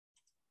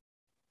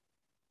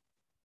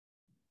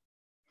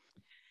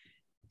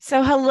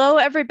So hello,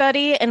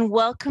 everybody, and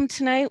welcome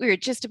tonight. We are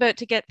just about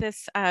to get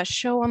this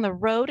show on the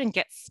road and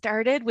get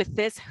started with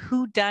this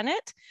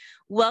Whodunit.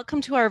 Welcome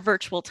to our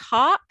virtual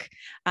talk,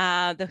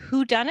 the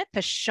Whodunit,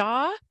 the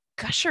Shaw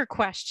Gusher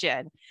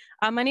question.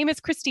 My name is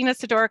Christina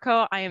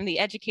Sidorko. I am the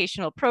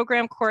Educational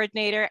Program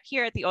Coordinator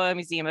here at the Oil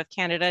Museum of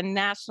Canada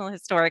National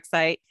Historic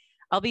Site.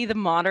 I'll be the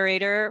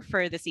moderator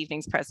for this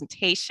evening's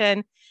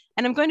presentation,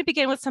 and I'm going to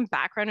begin with some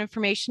background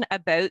information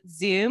about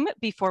Zoom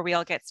before we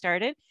all get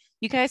started.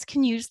 You guys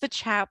can use the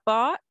chat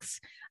box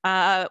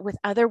with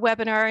other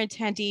webinar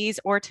attendees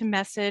or to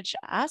message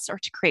us or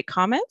to create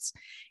comments.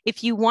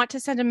 If you want to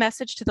send a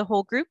message to the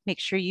whole group,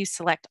 make sure you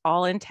select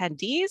all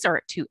attendees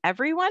or to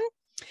everyone.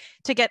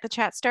 To get the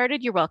chat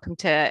started, you're welcome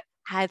to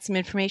add some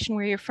information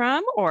where you're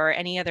from or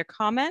any other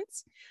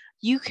comments.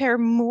 You are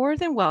more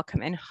than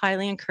welcome and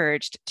highly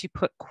encouraged to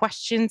put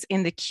questions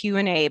in the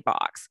Q&A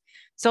box.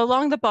 So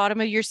along the bottom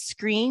of your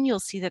screen, you'll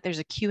see that there's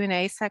a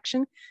Q&A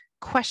section.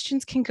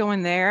 Questions can go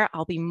in there.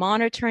 I'll be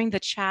monitoring the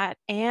chat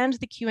and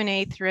the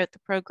Q&A throughout the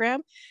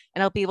program,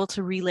 and I'll be able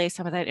to relay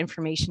some of that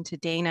information to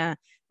Dana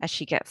as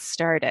she gets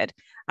started.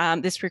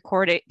 This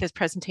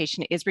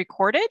presentation is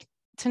recorded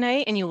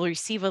tonight, and you will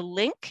receive a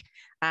link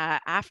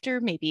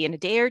after, maybe in a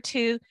day or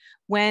two,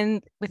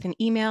 with an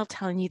email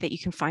telling you that you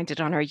can find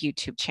it on our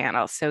YouTube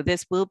channel. So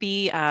this will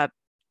be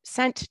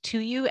sent to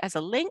you as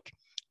a link,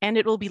 and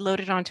it will be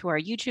loaded onto our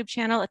YouTube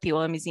channel at the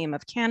Oil Museum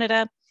of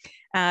Canada,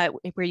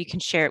 where you can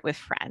share it with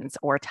friends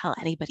or tell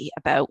anybody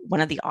about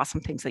one of the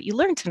awesome things that you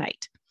learned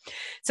tonight.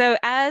 So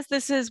as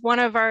this is one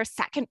of our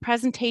second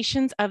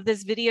presentations of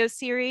this video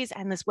series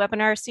and this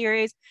webinar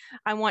series,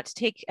 I want to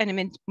take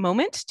a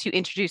moment to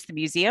introduce the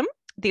museum.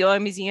 The Oil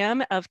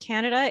Museum of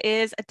Canada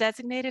is a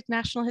designated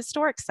National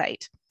Historic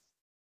Site.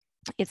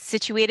 It's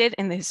situated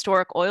in the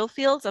historic oil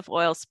fields of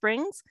Oil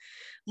Springs,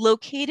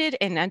 located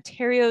in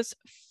Ontario's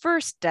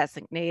first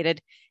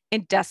designated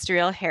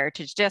Industrial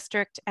Heritage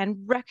District and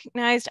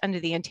recognized under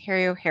the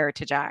Ontario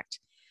Heritage Act.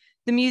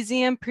 The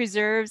museum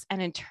preserves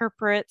and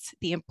interprets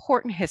the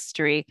important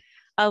history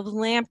of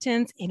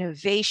Lambton's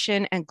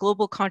innovation and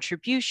global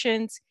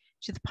contributions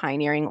to the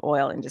pioneering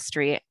oil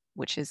industry,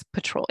 which is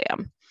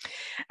petroleum.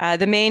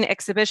 The main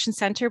exhibition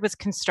center was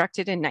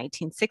constructed in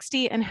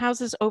 1960 and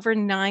houses over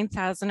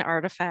 9,000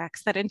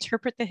 artifacts that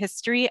interpret the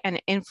history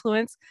and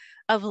influence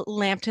of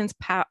Lambton's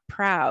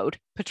proud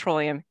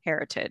petroleum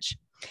heritage.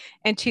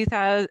 In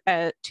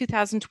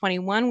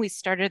 2021, we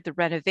started the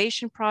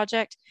renovation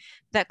project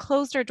that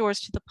closed our doors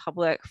to the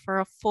public for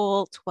a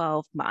full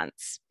 12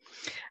 months.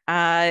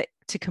 To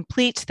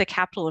complete the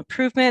capital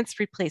improvements,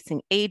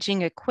 replacing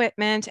aging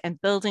equipment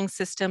and building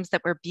systems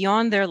that were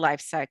beyond their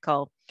life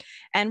cycle,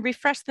 and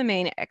refresh the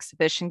main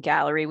exhibition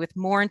gallery with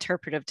more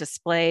interpretive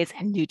displays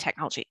and new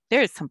technology.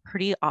 There is some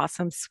pretty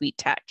awesome sweet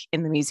tech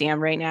in the museum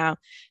right now.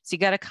 So you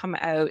got to come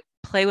out,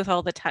 play with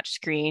all the touch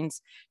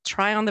screens,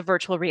 try on the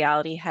virtual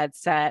reality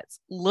headsets,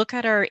 look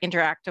at our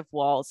interactive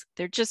walls.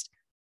 They're just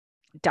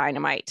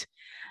dynamite.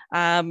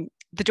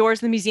 The doors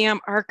of the museum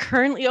are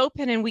currently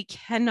open and we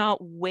cannot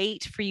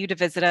wait for you to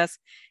visit us.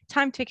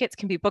 Time tickets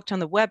can be booked on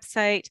the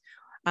website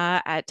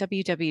at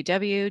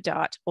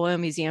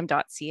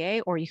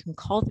www.oilmuseum.ca, or you can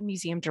call the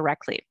museum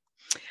directly.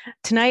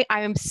 Tonight,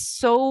 I am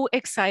so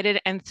excited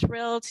and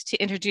thrilled to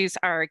introduce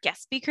our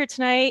guest speaker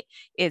tonight.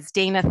 Is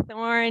Dana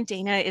Thorne.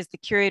 Dana is the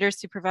Curator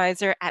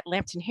Supervisor at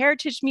Lambton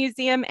Heritage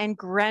Museum in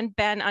Grand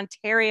Bend,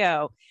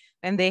 Ontario.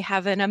 And they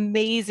have an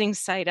amazing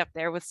site up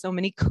there with so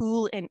many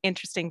cool and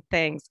interesting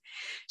things.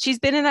 She's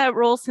been in that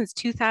role since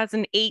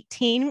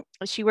 2018.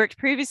 She worked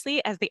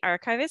previously as the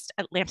archivist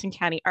at Lambton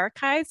County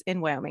Archives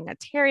in Wyoming,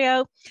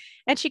 Ontario.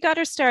 And she got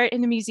her start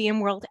in the museum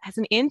world as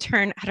an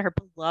intern at our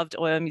beloved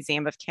Oil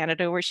Museum of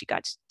Canada, where she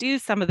got to do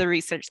some of the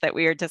research that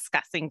we are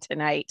discussing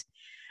tonight.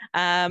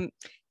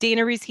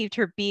 Dana received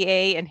her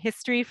BA in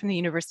history from the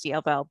University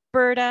of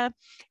Alberta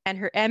and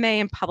her MA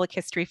in public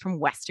history from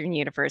Western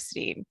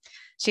University.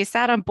 She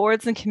sat on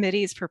boards and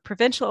committees for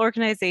provincial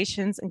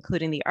organizations,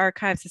 including the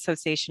Archives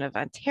Association of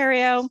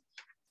Ontario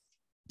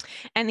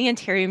and the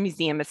Ontario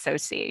Museum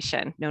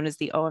Association, known as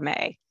the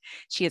OMA.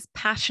 She is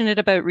passionate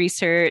about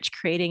research,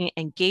 creating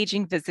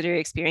engaging visitor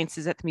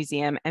experiences at the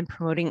museum, and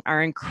promoting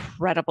our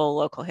incredible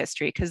local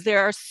history, because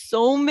there are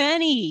so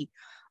many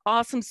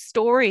awesome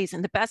stories,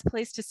 and the best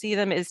place to see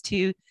them is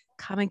to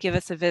come and give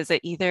us a visit.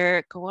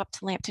 Either go up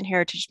to Lambton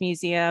Heritage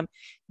Museum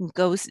and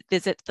go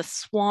visit the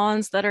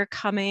swans that are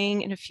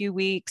coming in a few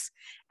weeks,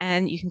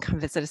 and you can come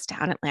visit us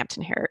down at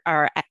Lambton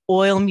or at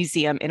Oil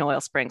Museum in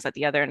Oil Springs at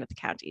the other end of the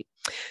county.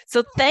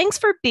 So thanks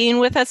for being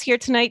with us here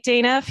tonight,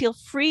 Dana. Feel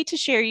free to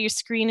share your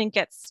screen and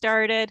get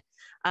started.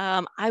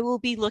 I will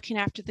be looking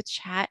after the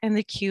chat and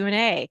the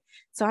Q&A.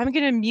 So I'm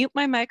going to mute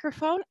my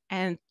microphone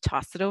and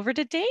toss it over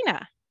to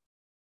Dana.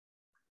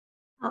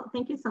 Well,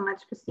 thank you so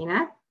much,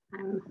 Christina.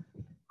 I'm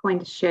going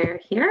to share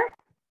here.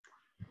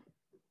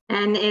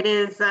 And it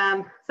is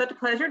such a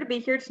pleasure to be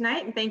here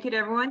tonight. And thank you to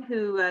everyone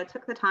who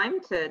took the time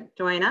to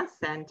join us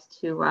and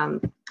to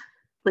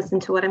listen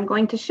to what I'm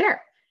going to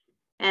share.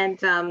 And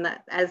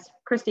as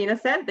Christina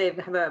said, they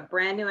have a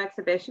brand new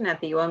exhibition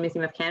at the Oil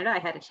Museum of Canada. I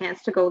had a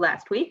chance to go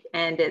last week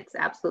and it's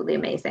absolutely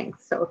amazing.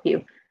 So if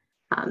you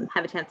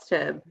have a chance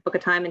to book a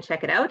time and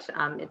check it out,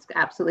 it's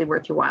absolutely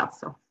worth your while.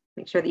 So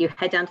make sure that you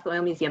head down to the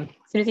Oil Museum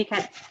as soon as you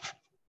can.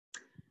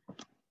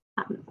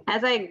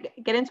 As I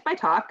get into my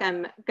talk,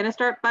 I'm going to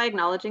start by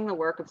acknowledging the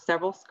work of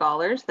several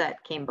scholars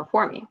that came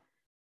before me.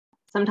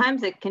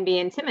 Sometimes it can be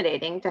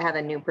intimidating to have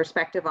a new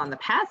perspective on the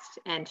past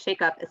and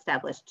shake up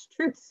established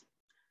truths.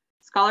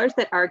 Scholars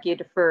that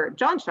argued for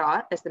John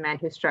Shaw as the man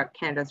who struck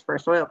Canada's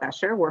first oil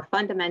gusher were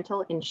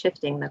fundamental in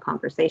shifting the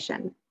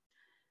conversation.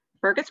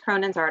 Fergus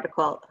Cronin's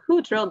article,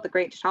 Who Drilled the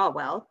Great Shaw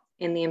Well,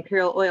 in the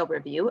Imperial Oil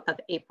Review of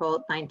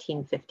April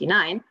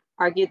 1959,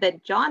 argued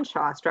that John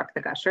Shaw struck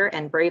the gusher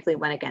and bravely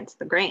went against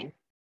the grain.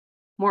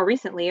 More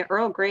recently,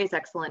 Earl Grey's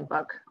excellent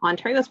book,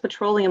 Ontario's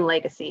Petroleum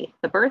Legacy,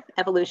 The Birth,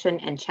 Evolution,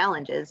 and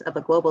Challenges of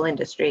a Global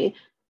Industry,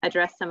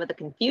 addressed some of the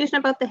confusion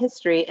about the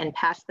history and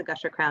passed the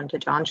gusher crown to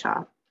John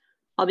Shaw.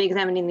 I'll be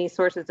examining these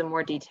sources in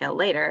more detail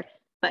later,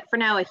 but for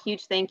now, a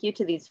huge thank you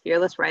to these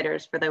fearless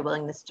writers for their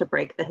willingness to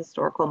break the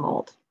historical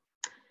mold.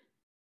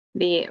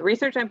 The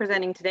research I'm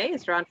presenting today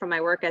is drawn from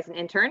my work as an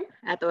intern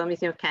at the Oil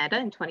Museum of Canada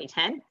in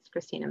 2010, as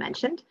Christina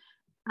mentioned.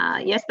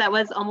 Yes, that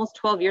was almost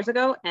 12 years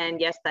ago,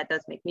 and yes, that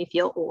does make me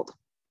feel old.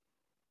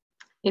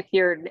 If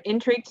you're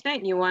intrigued tonight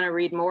and you want to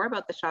read more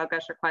about the Shaw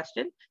Gusher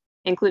question,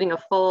 including a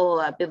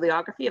full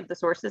bibliography of the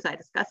sources I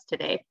discussed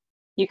today,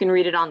 you can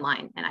read it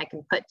online, and I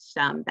can put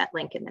that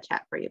link in the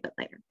chat for you a bit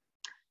later.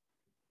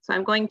 So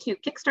I'm going to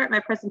kickstart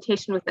my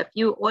presentation with a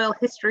few oil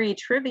history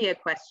trivia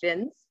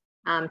questions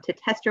to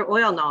test your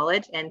oil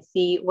knowledge and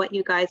see what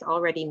you guys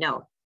already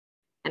know.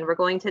 And we're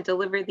going to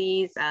deliver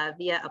these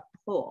via a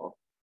poll.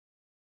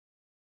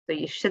 So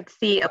you should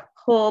see a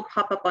poll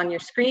pop up on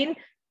your screen,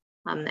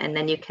 and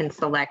then you can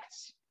select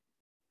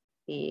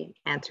the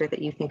answer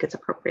that you think is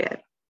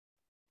appropriate.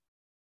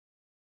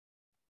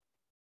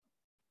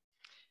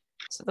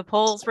 So the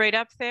poll's right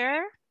up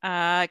there.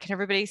 Can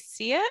everybody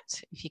see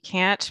it? If you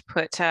can't,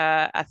 put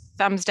a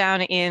thumbs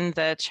down in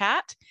the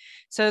chat.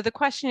 So the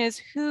question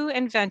is, who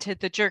invented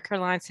the jerker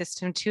line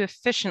system to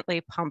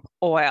efficiently pump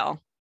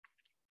oil?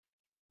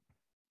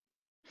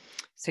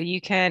 So you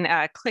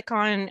can click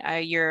on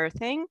your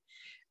thing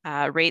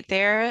right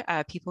there.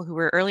 People who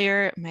were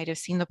earlier might have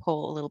seen the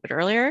poll a little bit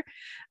earlier.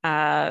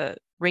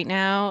 Right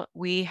now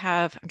we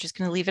have, I'm just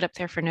going to leave it up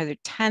there for another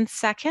 10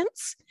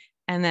 seconds,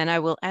 and then I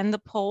will end the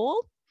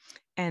poll.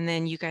 And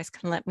then you guys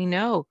can let me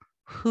know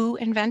who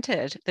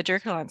invented the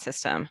jerker line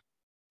system.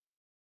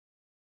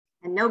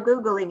 And no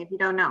Googling if you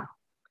don't know.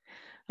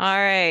 All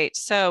right,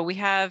 so we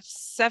have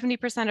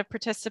 70% of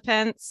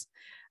participants.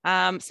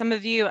 Some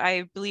of you,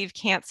 I believe,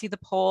 can't see the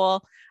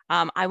poll.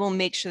 I will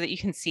make sure that you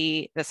can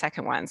see the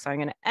second one. So I'm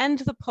going to end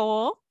the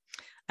poll.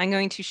 I'm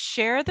going to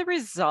share the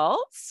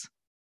results.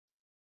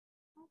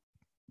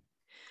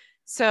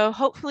 So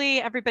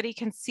hopefully everybody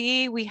can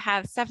see we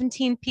have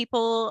 17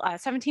 people,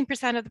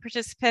 17% of the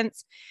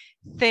participants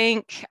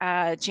think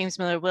James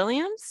Miller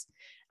Williams,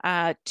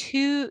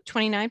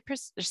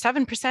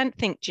 7%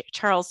 think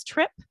Charles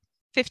Tripp,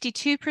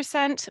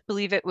 52%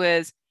 believe it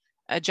was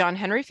John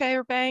Henry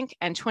Fairbank,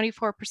 and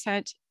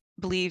 24%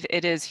 believe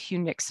it is Hugh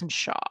Nixon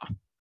Shaw.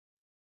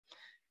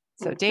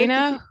 So and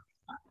Dana?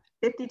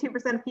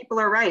 52% of people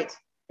are right.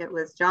 It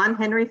was John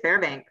Henry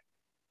Fairbank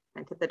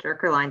invented the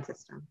jerker line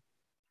system.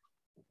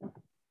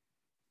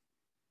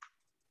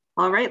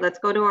 All right, let's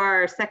go to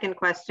our second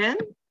question.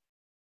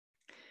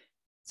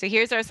 So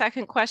here's our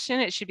second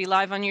question. It should be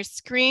live on your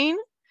screen.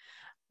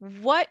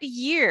 What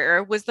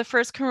year was the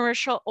first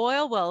commercial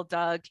oil well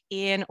dug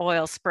in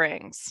Oil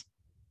Springs?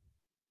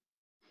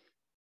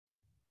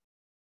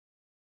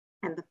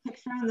 And the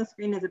picture on the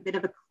screen is a bit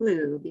of a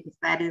clue because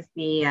that is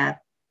the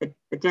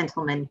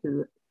gentleman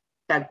who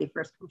dug the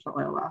first commercial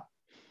oil well.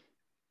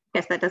 I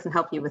guess that doesn't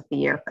help you with the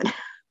year, but.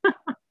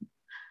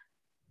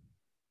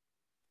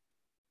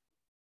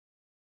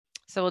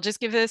 So we'll just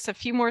give this a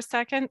few more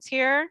seconds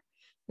here.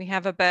 We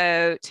have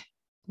about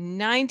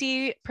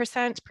 90%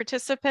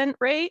 participant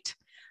rate.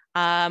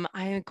 I'm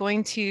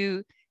going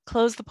to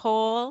close the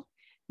poll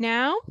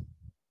now.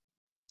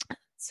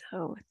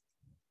 So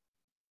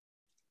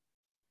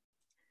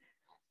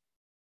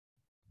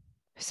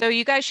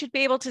you guys should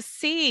be able to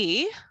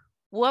see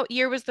what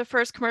year was the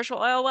first commercial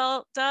oil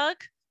well dug.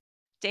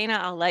 Dana,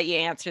 I'll let you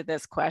answer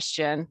this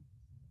question.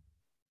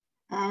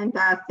 And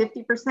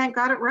 50%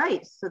 got it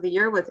right. So the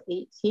year was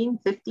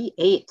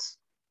 1858.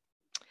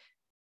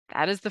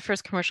 That is the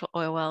first commercial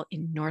oil well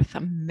in North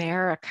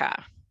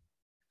America.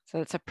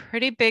 So it's a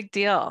pretty big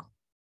deal.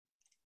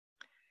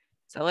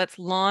 So let's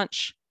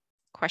launch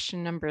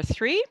question number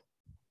 3.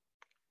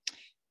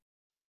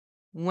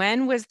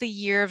 When was the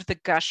year of the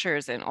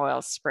gushers in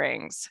Oil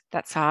Springs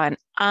that saw an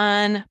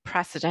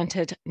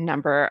unprecedented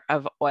number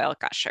of oil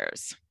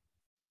gushers?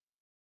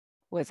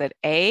 Was it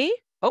A?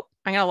 Oh,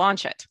 I'm going to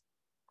launch it.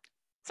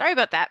 Sorry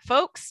about that,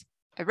 folks.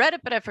 I read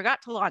it, but I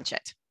forgot to launch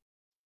it.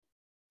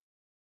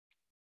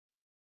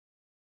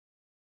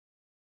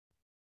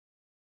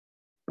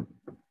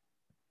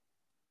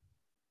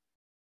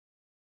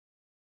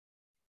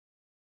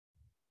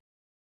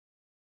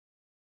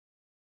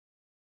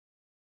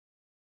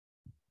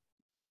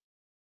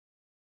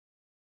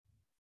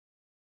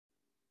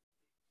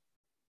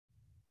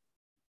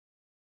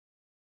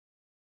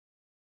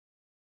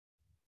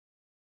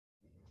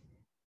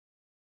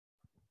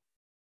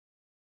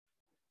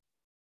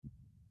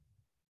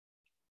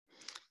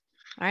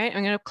 All right,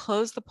 I'm going to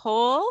close the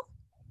poll.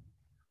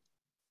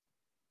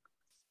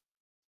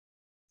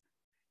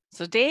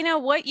 So Dana,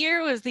 what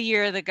year was the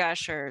year of the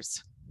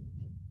Gushers?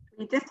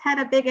 We just had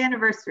a big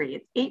anniversary.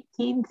 It's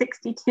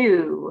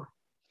 1862.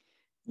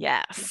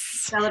 Yes.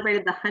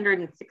 Celebrated the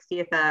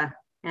 160th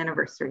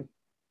anniversary,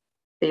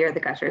 the year of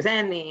the Gushers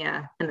and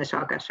the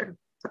Shaw Gusher.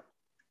 So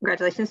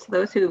congratulations to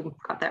those who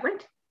got that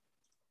right.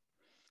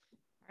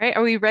 All right,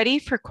 are we ready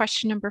for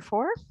question number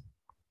 4?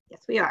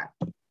 Yes, we are.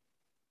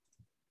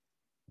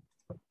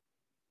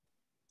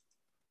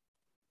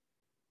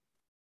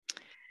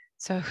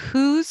 So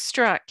who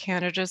struck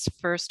Canada's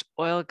first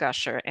oil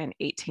gusher in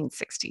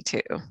 1862?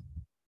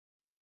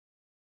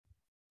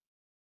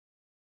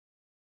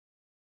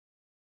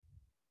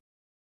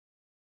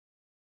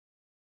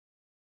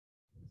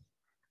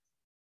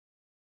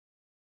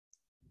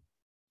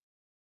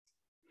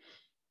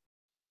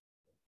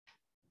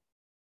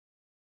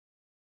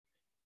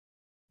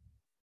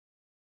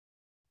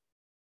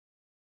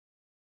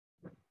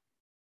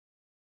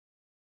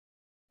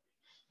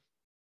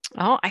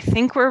 Oh, I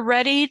think we're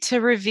ready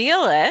to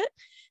reveal it.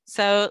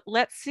 So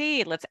let's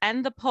see, let's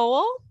end the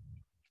poll.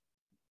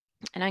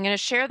 And I'm going to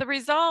share the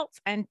results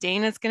and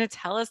Dana's going to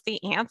tell us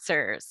the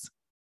answers.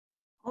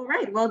 All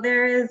right, well,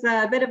 there is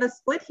a bit of a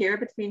split here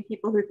between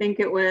people who think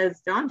it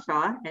was John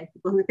Shaw and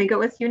people who think it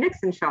was Hugh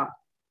Nixon Shaw.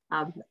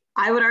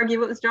 I would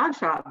argue it was John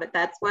Shaw, but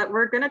that's what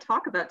we're going to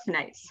talk about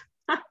tonight.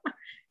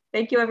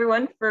 Thank you,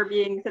 everyone, for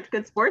being such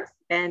good sports,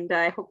 and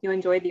I hope you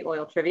enjoyed the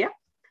oil trivia.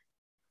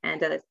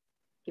 And it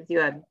gives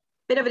you a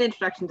bit of an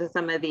introduction to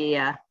some of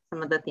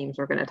the themes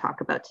we're going to talk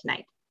about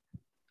tonight.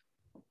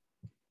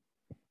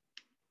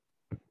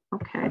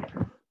 Okay.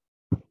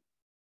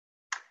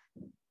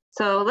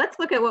 So let's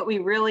look at what we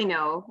really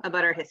know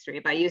about our history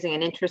by using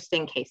an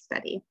interesting case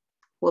study.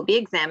 We'll be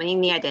examining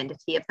the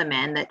identity of the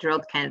man that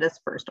drilled Canada's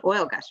first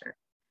oil gusher.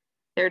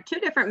 There are 2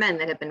 different men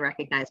that have been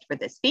recognized for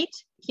this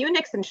feat, Hugh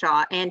Nixon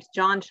Shaw and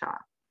John Shaw.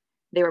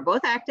 They were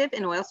both active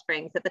in oil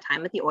springs at the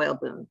time of the oil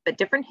boom, but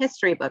different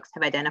history books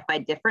have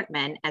identified different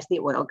men as the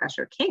oil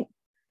gusher king.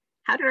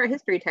 How did our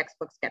history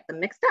textbooks get them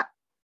mixed up?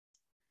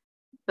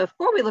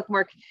 Before we look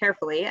more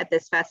carefully at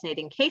this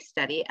fascinating case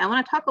study, I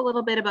want to talk a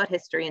little bit about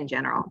history in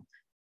general.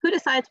 Who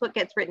decides what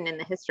gets written in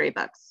the history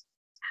books?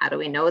 How do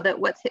we know that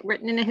what's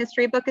written in a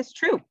history book is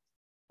true?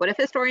 What if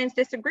historians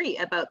disagree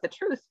about the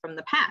truth from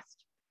the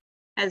past?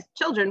 As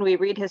children, we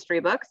read history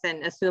books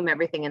and assume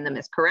everything in them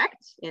is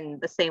correct, in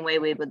the same way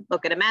we would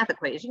look at a math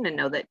equation and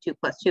know that 2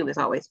 + 2 is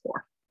always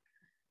 4.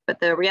 But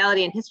the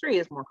reality in history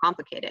is more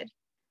complicated.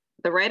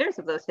 The writers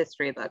of those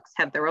history books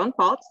have their own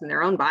faults and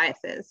their own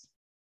biases,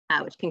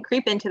 which can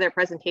creep into their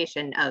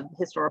presentation of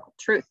historical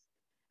truth.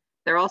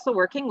 They're also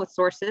working with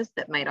sources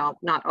that might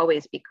not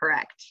always be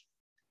correct.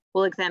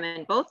 We'll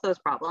examine both those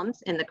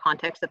problems in the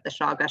context of the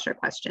Shaw Gusher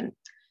question.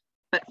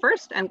 But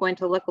first, I'm going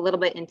to look a little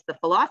bit into the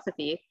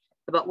philosophy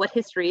about what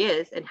history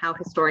is and how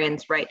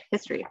historians write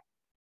history.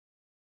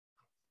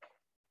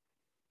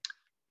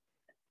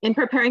 In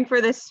preparing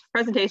for this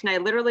presentation, I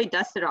literally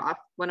dusted off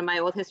one of my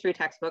old history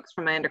textbooks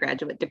from my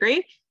undergraduate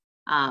degree,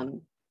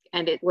 and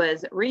it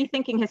was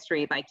Rethinking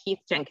History by Keith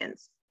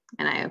Jenkins.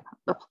 And I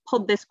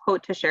pulled this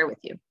quote to share with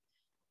you.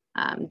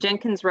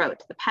 Jenkins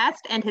wrote, "The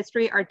past and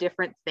history are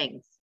different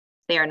things.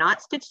 They are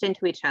not stitched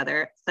into each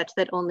other such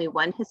that only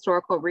one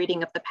historical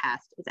reading of the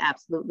past is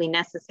absolutely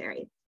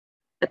necessary.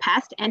 The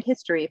past and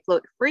history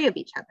float free of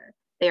each other.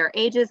 They are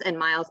ages and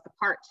miles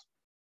apart.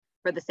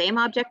 For the same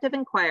object of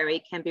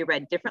inquiry can be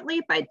read differently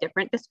by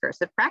different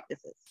discursive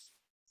practices.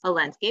 A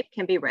landscape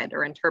can be read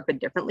or interpreted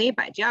differently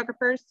by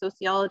geographers,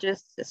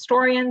 sociologists,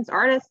 historians,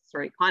 artists,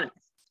 or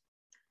economists."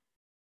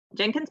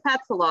 Jenkins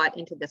packs a lot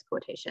into this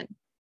quotation.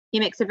 He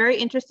makes a very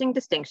interesting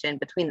distinction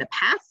between the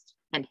past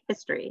and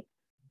history.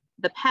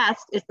 The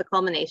past is the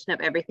culmination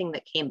of everything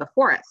that came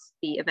before us,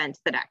 the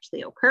events that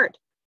actually occurred.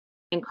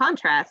 In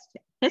contrast,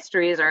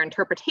 history is our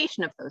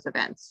interpretation of those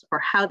events, or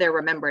how they're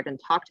remembered and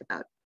talked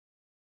about.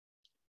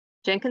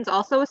 Jenkins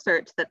also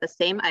asserts that the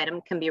same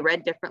item can be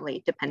read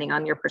differently depending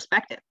on your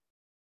perspective.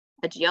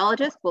 A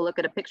geologist will look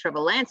at a picture of a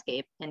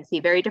landscape and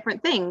see very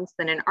different things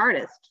than an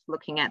artist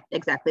looking at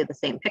exactly the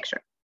same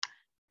picture.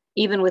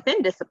 Even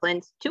within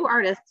disciplines, 2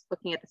 artists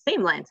looking at the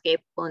same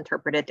landscape will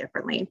interpret it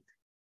differently.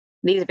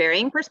 These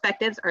varying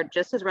perspectives are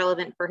just as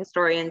relevant for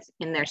historians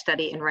in their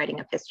study and writing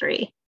of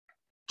history.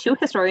 2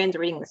 historians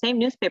reading the same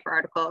newspaper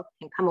article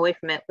can come away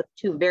from it with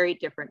 2 very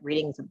different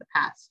readings of the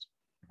past.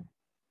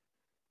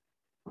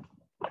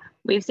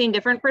 We've seen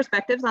different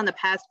perspectives on the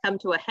past come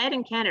to a head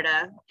in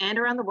Canada and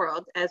around the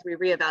world as we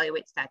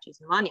reevaluate statues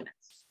and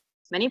monuments.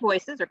 Many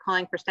voices are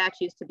calling for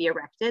statues to be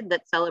erected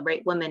that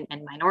celebrate women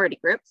and minority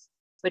groups,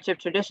 which have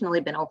traditionally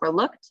been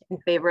overlooked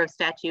in favor of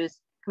statues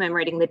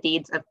commemorating the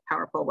deeds of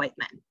powerful white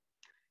men.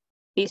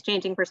 These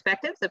changing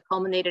perspectives have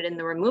culminated in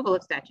the removal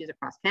of statues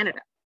across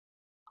Canada.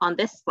 On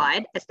this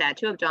slide, a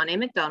statue of John A.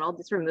 Macdonald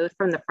is removed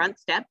from the front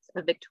steps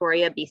of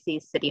Victoria,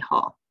 BC's City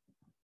Hall.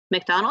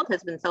 Macdonald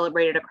has been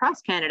celebrated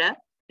across Canada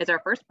as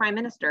our first prime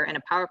minister and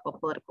a powerful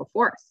political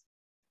force.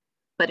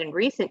 But in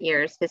recent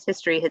years, his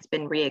history has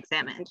been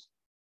re-examined.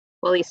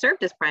 While he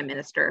served as prime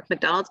minister,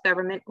 Macdonald's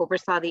government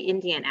oversaw the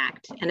Indian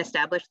Act and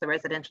established the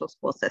residential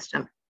school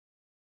system.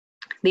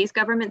 These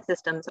government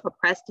systems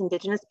oppressed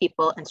Indigenous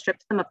people and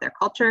stripped them of their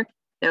culture,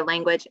 their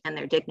language, and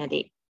their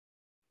dignity.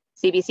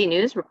 CBC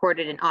News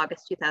reported in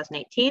August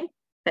 2018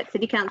 that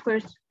city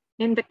councillors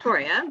in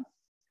Victoria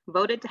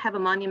voted to have a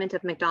monument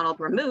of Macdonald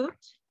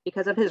removed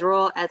because of his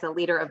role as a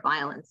leader of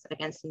violence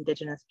against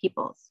Indigenous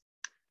peoples.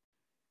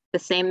 The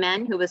same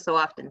man who was so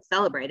often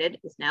celebrated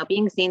is now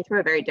being seen through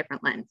a very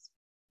different lens.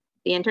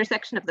 The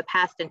intersection of the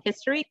past and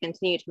history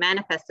continue to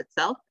manifest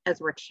itself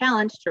as we're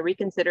challenged to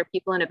reconsider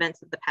people and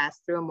events of the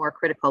past through a more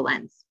critical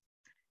lens.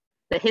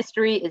 The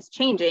history is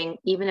changing,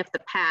 even if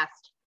the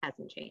past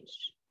hasn't changed.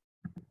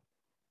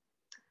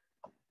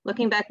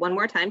 Looking back one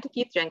more time to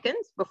Keith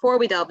Jenkins, before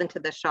we delve into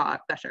the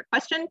Shaw-Gusher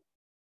question,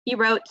 he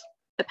wrote,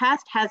 "The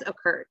past has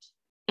occurred.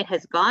 It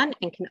has gone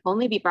and can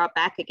only be brought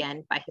back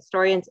again by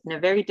historians in a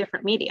very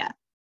different media.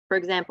 For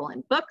example,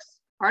 in books,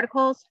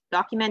 articles,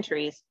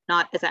 documentaries,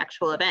 not as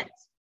actual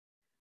events.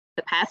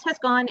 The past has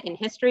gone and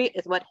history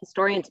is what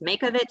historians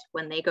make of it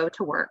when they go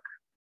to work."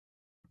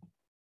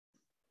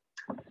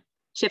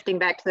 Shifting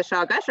back to the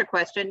Shaw-Gusher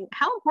question,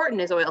 how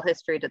important is oil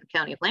history to the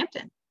county of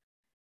Lambton?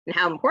 And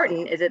how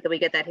important is it that we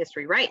get that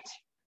history right?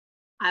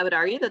 I would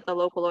argue that the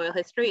local oil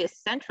history is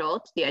central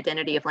to the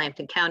identity of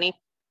Lambton County,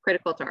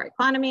 critical to our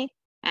economy,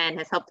 and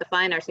has helped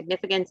define our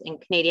significance in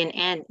Canadian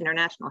and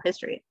international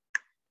history.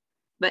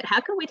 But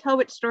how can we tell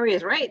which story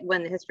is right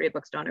when the history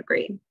books don't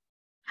agree?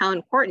 How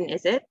important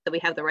is it that we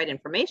have the right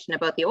information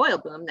about the oil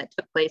boom that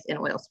took place in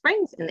Oil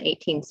Springs in the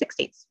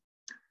 1860s?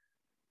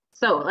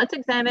 So let's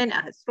examine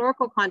a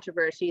historical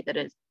controversy that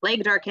has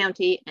plagued our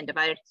county and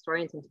divided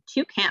historians into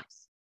two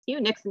camps,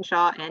 Hugh Nixon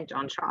Shaw and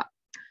John Shaw.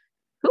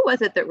 Who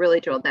was it that really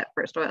drilled that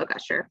first oil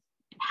gusher?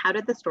 And how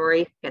did the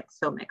story get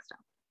so mixed up?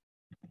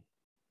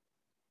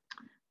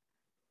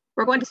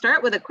 We're going to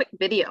start with a quick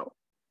video.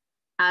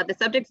 The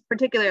subject's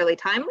particularly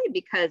timely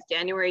because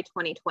January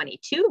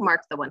 2022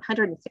 marks the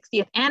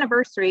 160th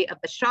anniversary of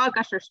the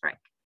Shaw-Gusher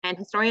strike, and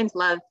historians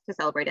love to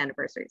celebrate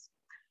anniversaries.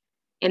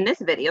 In this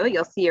video,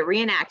 you'll see a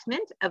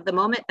reenactment of the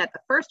moment that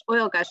the first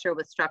oil gusher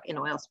was struck in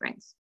Oil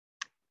Springs.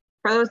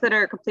 For those that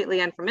are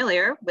completely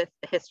unfamiliar with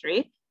the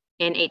history,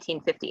 in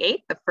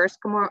 1858, the first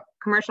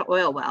commercial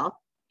oil well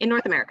in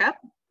North America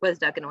was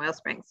dug in Oil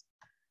Springs.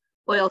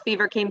 Oil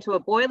fever came to a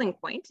boiling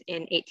point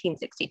in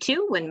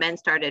 1862 when men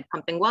started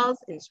pumping wells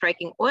and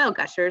striking oil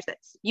gushers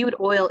that spewed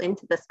oil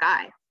into the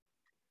sky.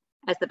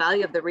 As the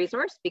value of the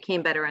resource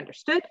became better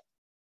understood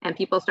and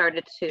people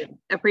started to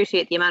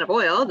appreciate the amount of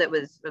oil that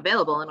was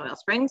available in Oil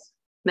Springs,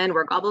 men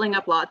were gobbling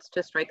up lots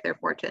to strike their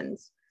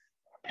fortunes.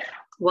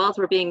 Wells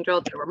were being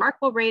drilled at a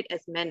remarkable rate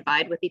as men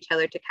vied with each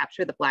other to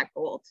capture the black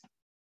gold.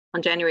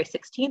 On January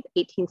 16th,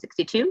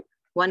 1862,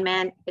 one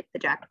man hit the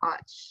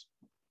jackpot.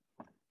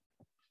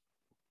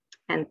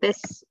 And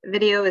this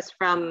video is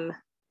from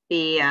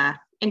the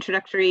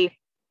introductory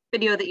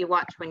video that you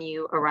watch when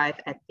you arrive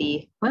at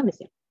the oil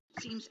museum.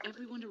 Seems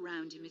everyone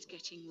around him is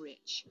getting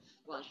rich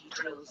while he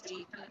drills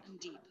deeper and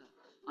deeper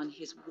on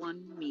his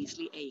one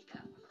measly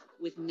acre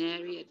with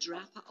nary a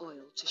drap of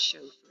oil to show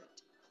for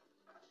it.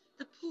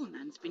 The poor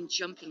man's been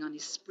jumping on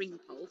his spring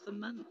pole for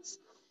months,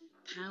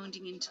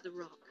 pounding into the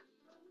rock.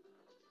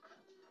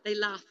 They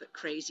laugh at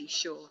crazy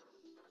Shaw.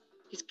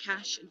 His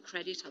cash and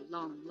credit are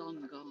long,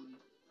 long gone.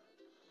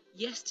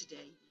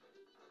 Yesterday,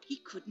 he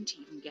couldn't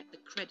even get the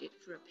credit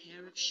for a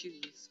pair of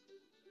shoes.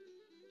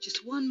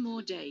 Just one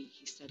more day,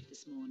 he said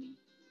this morning.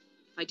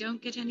 If I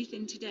don't get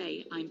anything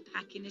today, I'm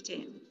packing it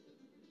in.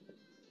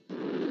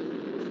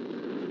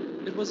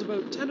 It was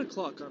about 10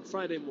 o'clock on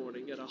Friday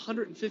morning at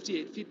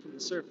 158 feet from the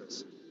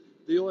surface.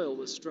 The oil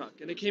was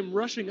struck, and it came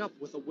rushing up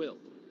with a will.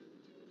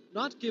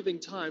 Not giving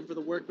time for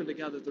the workmen to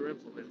gather their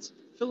implements,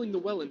 filling the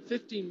well in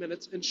 15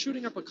 minutes and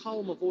shooting up a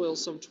column of oil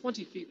some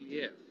 20 feet in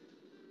the air.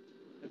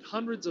 And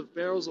hundreds of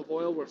barrels of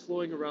oil were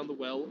flowing around the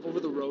well, over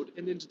the road,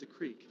 and into the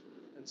creek.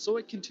 And so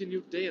it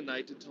continued day and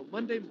night until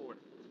Monday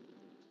morning.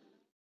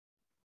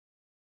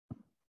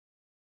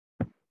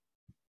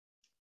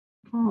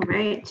 All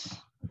right.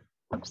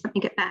 Oops, let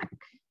me get back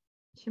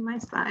to my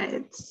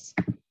slides.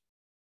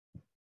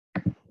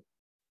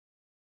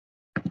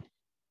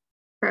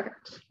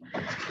 Perfect.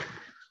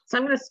 So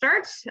I'm going to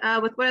start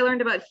with what I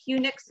learned about Hugh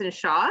Nixon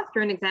Shaw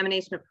through an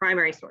examination of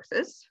primary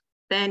sources.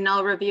 Then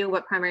I'll review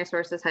what primary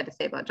sources had to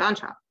say about John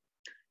Shaw.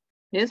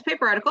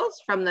 Newspaper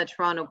articles from the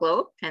Toronto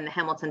Globe and the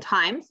Hamilton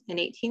Times in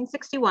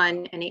 1861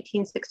 and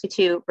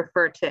 1862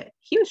 refer to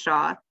Hugh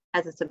Shaw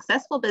as a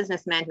successful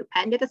businessman who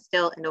patented a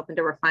still and opened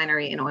a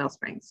refinery in Oil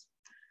Springs.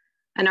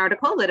 An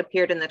article that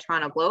appeared in the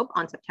Toronto Globe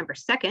on September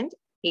 2nd,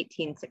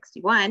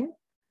 1861,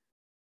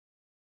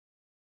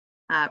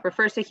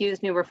 refers to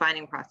Hugh's new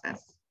refining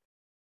process.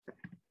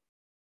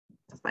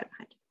 Slide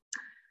behind.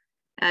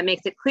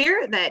 Makes it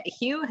clear that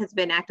Hugh has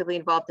been actively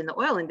involved in the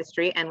oil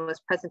industry and was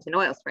present in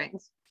Oil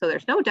Springs, so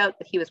there's no doubt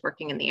that he was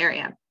working in the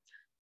area.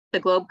 The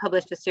Globe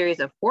published a series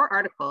of 4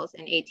 articles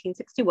in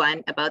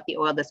 1861 about the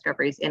oil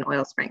discoveries in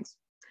Oil Springs.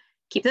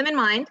 Keep them in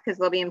mind because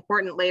they'll be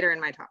important later in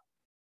my talk.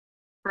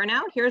 For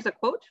now, here's a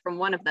quote from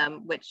one of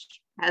them, which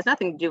has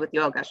nothing to do with the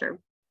oil gusher,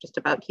 just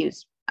about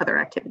Hugh's other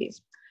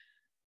activities.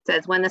 It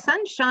says, when the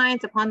sun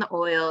shines upon the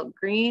oil,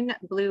 green,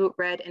 blue,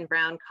 red, and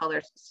brown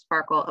colors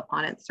sparkle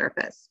upon its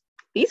surface.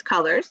 These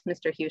colors,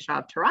 Mr. Hugh Shaw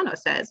of Toronto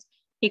says,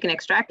 he can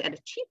extract at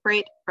a cheap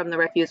rate from the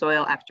refuse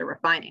oil after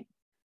refining.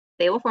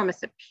 They will form a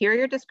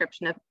superior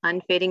description of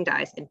unfading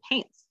dyes and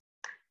paints.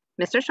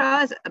 Mr.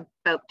 Shaw is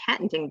about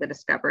patenting the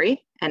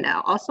discovery and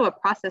also a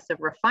process of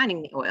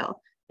refining the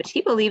oil, which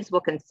he believes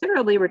will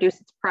considerably reduce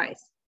its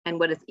price, and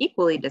what is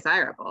equally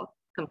desirable,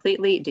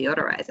 completely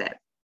deodorize it.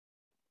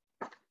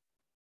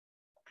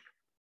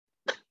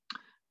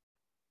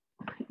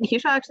 Hugh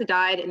Shaw actually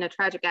died in a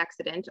tragic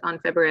accident on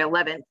February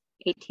 11th,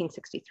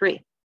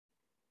 1863.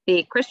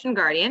 The Christian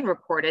Guardian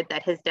reported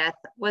that his death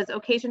was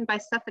occasioned by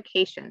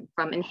suffocation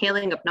from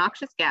inhaling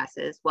obnoxious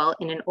gases while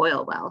in an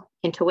oil well,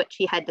 into which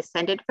he had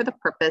descended for the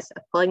purpose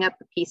of pulling up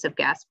a piece of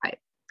gas pipe.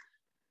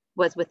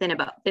 Was within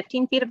about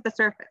 15 feet of the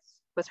surface,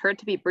 was heard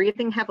to be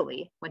breathing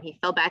heavily when he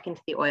fell back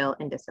into the oil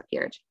and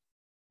disappeared.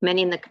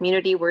 Many in the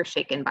community were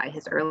shaken by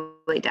his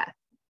early death.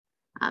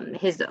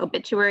 His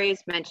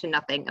obituaries mention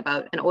nothing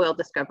about an oil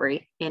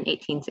discovery in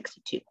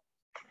 1862.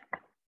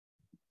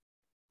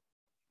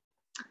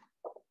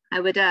 I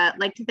would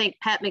like to thank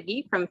Pat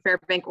McGee from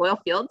Fairbank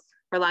Oilfields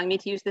for allowing me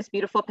to use this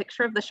beautiful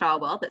picture of the Shaw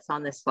well that's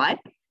on this slide.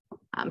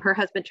 Her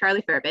husband,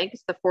 Charlie Fairbank,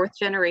 is the 4th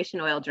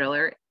generation oil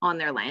driller on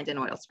their land in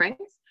Oil Springs.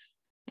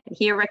 And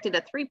he erected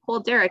a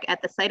 3-pole derrick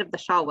at the site of the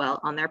Shaw well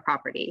on their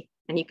property,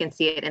 and you can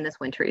see it in this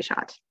wintry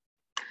shot.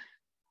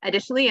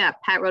 Additionally,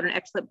 Pat wrote an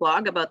excellent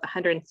blog about the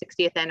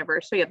 160th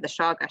anniversary of the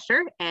Shaw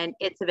Gusher, and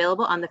it's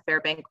available on the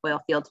Fairbank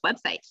Oilfields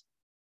website.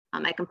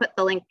 I can put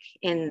the link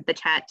in the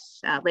chat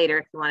later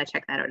if you want to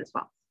check that out as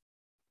well.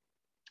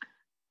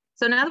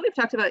 So now that we've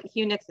talked about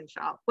Hugh Nixon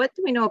Shaw, what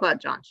do we know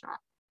about John Shaw?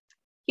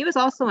 He was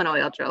also an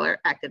oil driller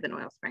active in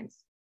Oil Springs.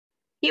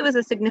 He was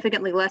a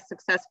significantly less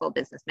successful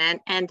businessman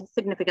and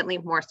significantly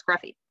more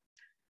scruffy.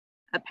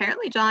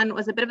 Apparently, John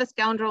was a bit of a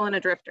scoundrel and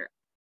a drifter.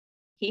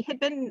 He had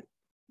been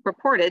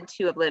reported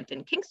to have lived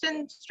in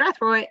Kingston,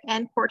 Strathroy,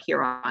 and Port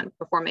Huron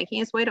before making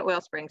his way to Oil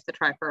Springs to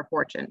try for a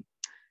fortune.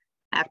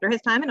 After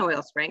his time in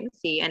Oil Springs,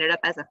 he ended up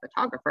as a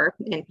photographer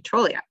in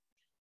Petrolia.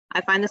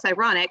 I find this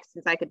ironic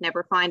since I could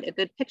never find a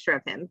good picture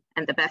of him,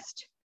 and the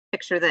best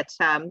picture that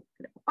I could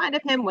find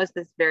of him was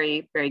this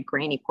very, very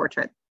grainy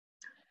portrait.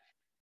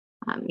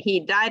 He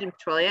died in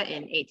Petrolia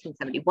in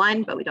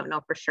 1871, but we don't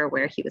know for sure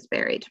where he was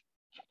buried.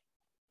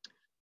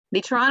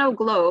 The Toronto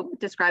Globe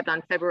described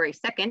on February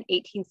 2nd,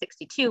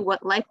 1862,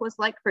 what life was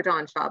like for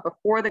John Shaw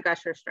before the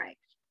Gusher strike.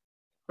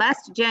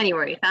 Last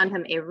January found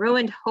him a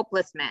ruined,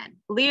 hopeless man,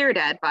 leered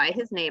at by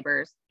his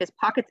neighbors, his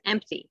pockets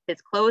empty,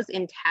 his clothes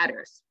in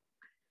tatters.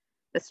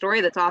 The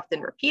story that's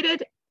often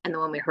repeated, and the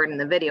one we heard in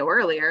the video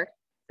earlier,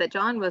 that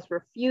John was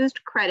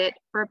refused credit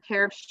for a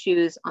pair of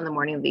shoes on the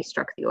morning that he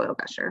struck the oil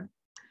gusher.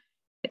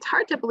 It's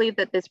hard to believe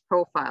that this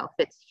profile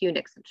fits Hugh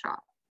Nixon Shaw.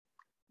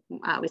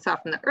 We saw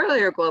from the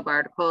earlier Globe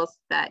articles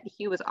that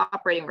Hugh was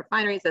operating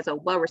refineries as a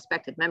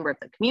well-respected member of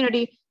the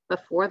community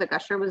before the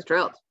gusher was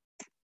drilled.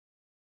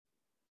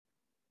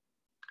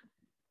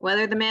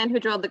 Whether the man who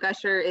drilled the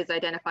gusher is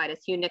identified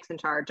as Hugh Nixon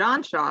Shaw or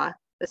John Shaw,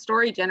 the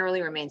story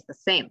generally remains the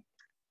same.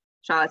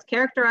 Shaw is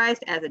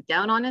characterized as a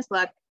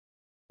down-on-his-luck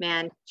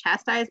man,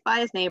 chastised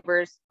by his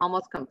neighbors,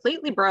 almost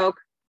completely broke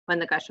when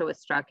the gusher was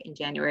struck in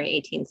January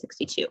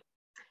 1862.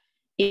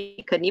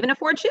 He couldn't even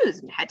afford shoes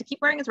and had to keep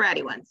wearing his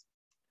ratty ones.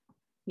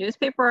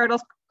 Newspaper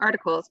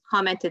articles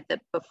commented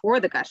that before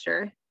the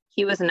gusher,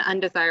 he was an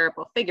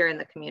undesirable figure in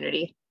the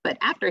community, but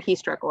after he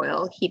struck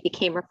oil, he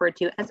became referred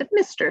to as a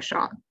Mr.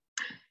 Shaw.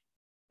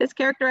 This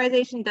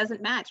characterization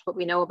doesn't match what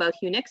we know about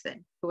Hugh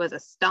Nixon, who was a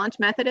staunch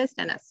Methodist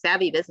and a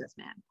savvy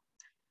businessman.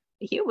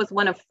 Hugh was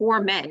one of 4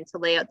 men to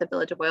lay out the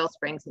village of Oil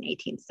Springs in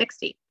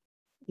 1860.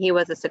 He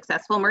was a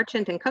successful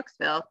merchant in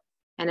Cooksville,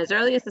 and as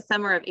early as the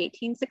summer of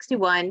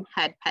 1861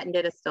 had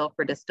patented a still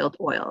for distilled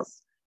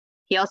oils.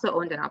 He also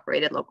owned and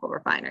operated local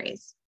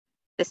refineries.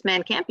 This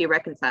man can't be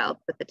reconciled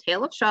with the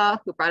tale of Shaw,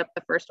 who brought up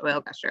the first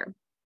oil gusher.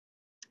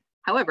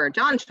 However,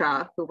 John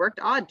Shaw, who worked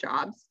odd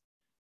jobs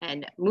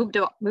and moved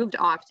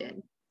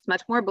often, is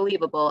much more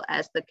believable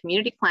as the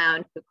community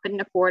clown who couldn't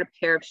afford a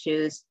pair of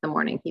shoes the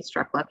morning he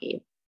struck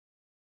lucky.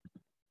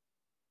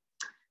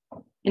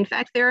 In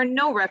fact, there are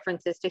no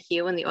references to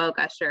Hugh and the oil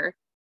gusher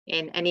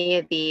in any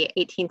of the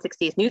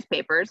 1860s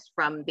newspapers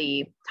from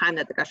the time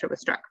that the gusher was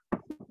struck.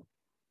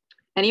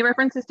 Any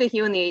references to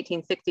Hugh in the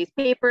 1860s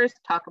papers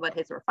talk about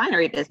his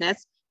refinery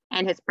business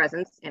and his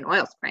presence in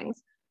Oil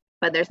Springs,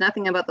 but there's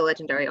nothing about the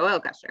legendary oil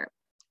gusher.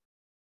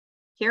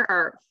 Here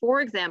are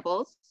 4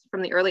 examples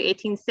from the early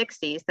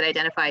 1860s that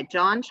identify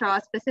John Shaw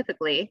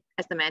specifically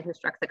as the man who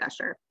struck the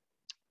gusher.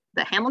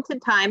 The Hamilton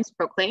Times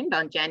proclaimed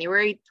on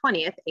January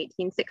 20th,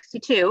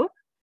 1862,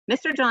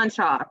 Mr. John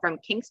Shaw from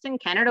Kingston,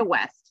 Canada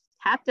West,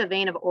 tapped a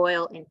vein of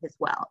oil in his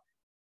well.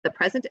 The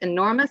present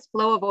enormous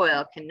flow of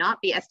oil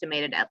cannot be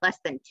estimated at less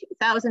than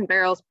 2,000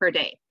 barrels per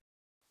day.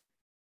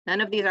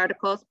 None of these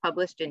articles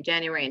published in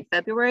January and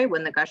February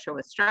when the gusher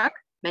was struck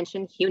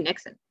mention Hugh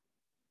Nixon.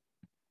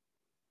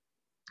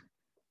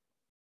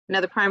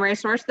 Another primary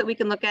source that we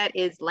can look at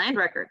is land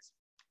records.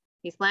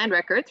 These land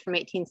records from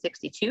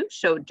 1862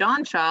 show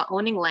John Shaw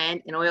owning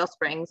land in Oil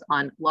Springs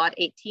on Lot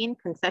 18,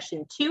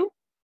 Concession 2,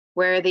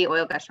 where the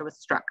oil gusher was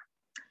struck.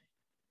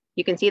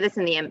 You can see this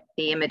in the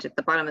image at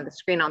the bottom of the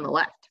screen on the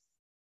left.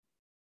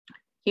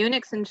 Hugh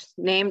Nixon's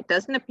name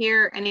doesn't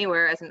appear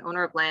anywhere as an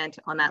owner of land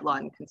on that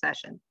lot in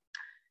concession.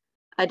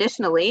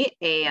 Additionally,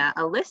 a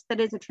list that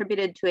is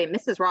attributed to a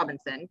Mrs.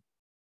 Robinson,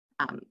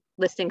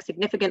 listing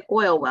significant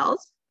oil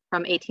wells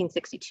from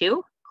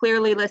 1862,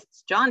 clearly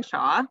lists John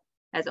Shaw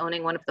as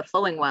owning one of the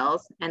flowing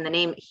wells, and the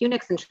name Hugh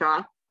Nixon Shaw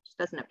just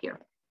doesn't appear.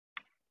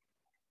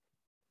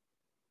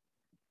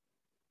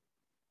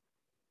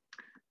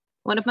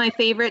 One of my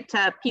favorite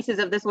pieces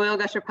of this oil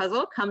gusher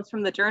puzzle comes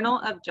from the journal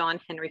of John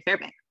Henry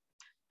Fairbank.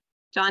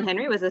 John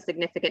Henry was a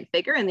significant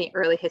figure in the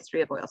early history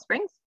of oil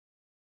springs.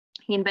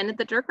 He invented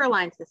the jerker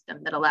line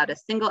system that allowed a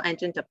single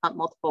engine to pump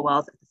multiple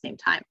wells at the same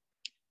time.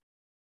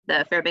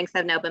 The Fairbanks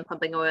have now been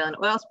pumping oil in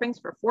oil springs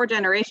for 4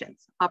 generations,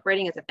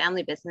 operating as a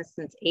family business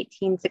since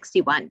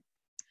 1861. And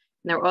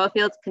their oil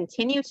fields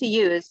continue to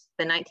use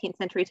the 19th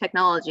century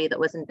technology that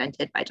was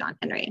invented by John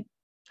Henry.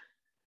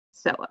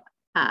 So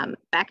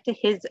back to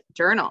his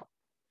journal.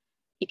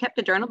 He kept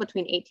a journal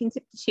between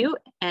 1862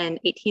 and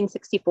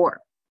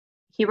 1864.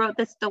 He wrote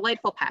this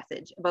delightful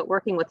passage about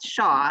working with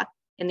Shaw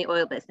in the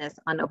oil business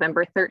on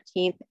November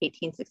 13th,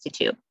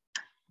 1862.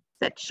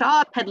 Said,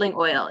 Shaw peddling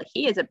oil,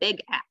 he is a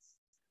big ass,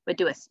 would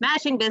do a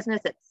smashing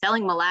business at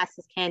selling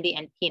molasses candy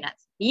and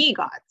peanuts. Ye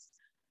gods,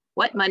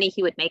 what money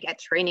he would make at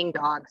training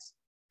dogs.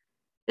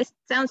 This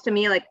sounds to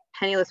me like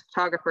penniless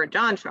photographer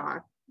John Shaw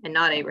and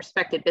not a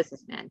respected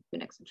businessman, Hugh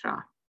Nixon Shaw.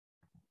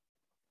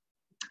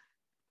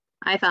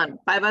 I found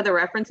 5 other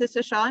references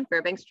to Shaw in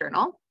Fairbanks'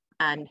 journal,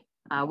 and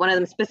one of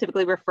them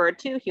specifically referred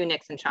to Hugh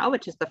Nixon Shaw,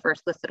 which is the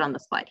first listed on the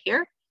slide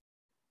here.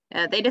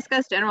 They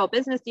discuss general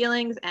business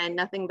dealings and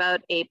nothing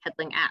about a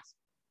peddling ass.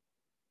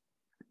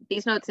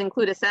 These notes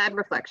include a sad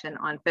reflection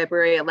on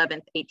February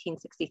 11th,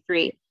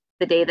 1863,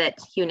 the day that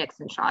Hugh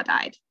Nixon Shaw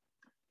died.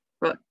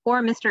 Wrote,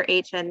 poor Mr.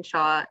 H.N.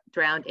 Shaw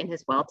drowned in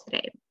his well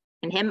today.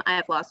 In him, I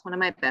have lost one of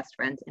my best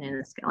friends in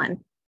Enniskillen,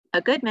 a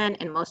good man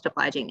and most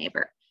obliging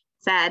neighbor.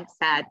 Sad,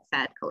 sad,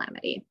 sad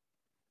calamity.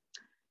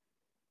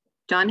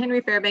 John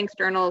Henry Fairbanks'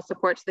 journal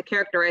supports the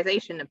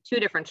characterization of 2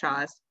 different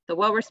Shaws, the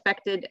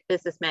well-respected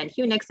businessman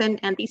Hugh Nixon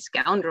and the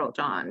scoundrel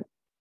John.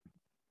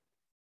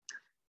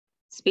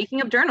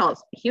 Speaking of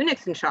journals, Hugh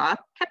Nixon Shaw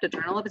kept a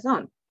journal of his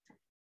own.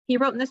 He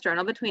wrote in this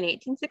journal between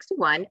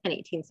 1861 and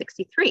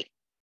 1863.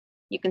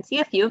 You can see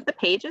a few of the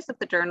pages of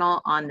the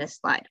journal on this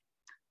slide.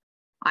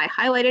 I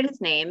highlighted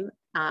his name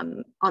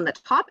on the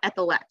top at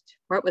the left,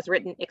 where it was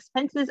written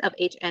Expenses of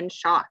H.N.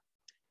 Shaw.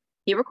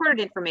 He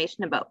recorded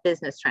information about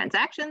business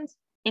transactions,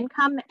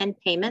 income, and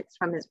payments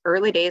from his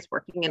early days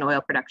working in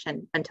oil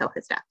production until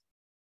his death.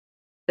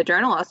 The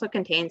journal also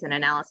contains an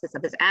analysis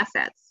of his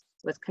assets.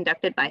 It was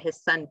conducted by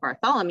his son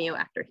Bartholomew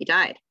after he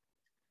died.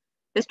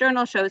 This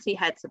journal shows he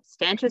had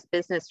substantial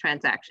business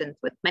transactions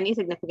with many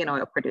significant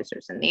oil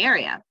producers in the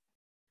area.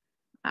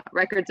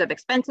 Records of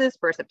expenses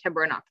for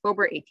September and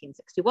October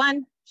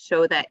 1861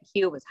 show that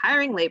Hugh was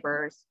hiring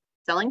laborers,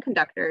 selling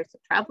conductors,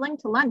 traveling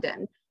to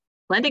London,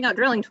 lending out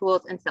drilling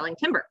tools, and selling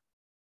timber.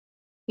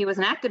 He was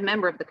an active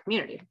member of the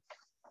community.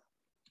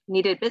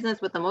 He did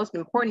business with the most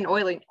important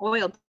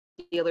oil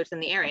dealers in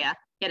the area.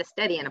 He had a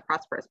steady and a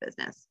prosperous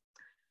business.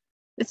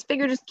 This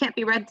figure just can't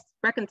be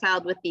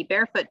reconciled with the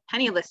barefoot,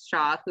 penniless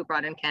Shaw who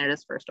brought in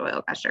Canada's first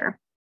oil gusher.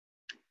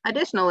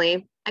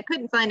 Additionally, I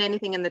couldn't find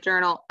anything in the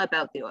journal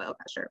about the oil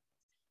gusher.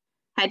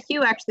 Had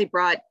Hugh actually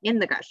brought in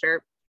the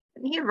gusher,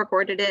 he have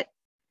recorded it.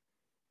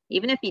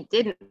 Even if he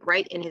didn't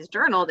write in his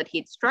journal that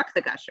he'd struck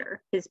the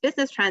gusher, his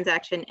business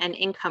transaction and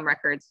income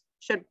records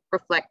should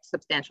reflect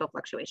substantial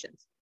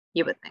fluctuations,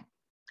 you would think.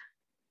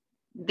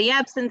 The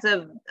absence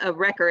of a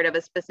record of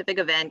a specific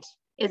event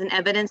isn't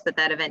evidence that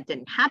that event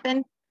didn't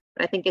happen,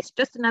 but I think it's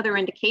just another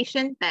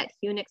indication that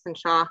Hugh Nixon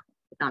Shaw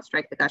did not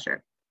strike the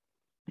gusher.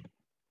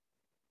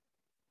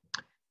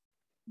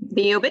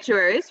 The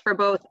obituaries for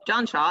both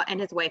John Shaw and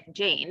his wife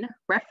Jane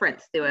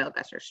reference the oil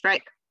gusher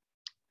strike.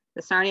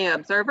 The Sarnia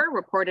Observer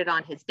reported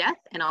on his death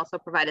and also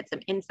provided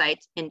some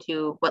insight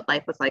into what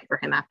life was like for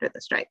him after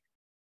the strike.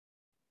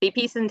 The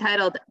piece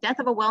entitled Death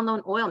of a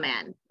Well-Known Oil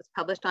Man was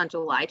published on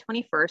July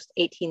 21st,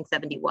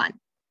 1871.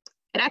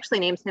 It actually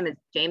names him as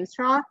James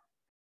Shaw.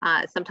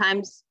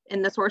 Sometimes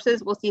in the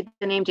sources, we'll see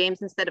the name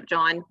James instead of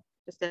John,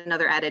 just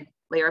another added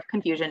layer of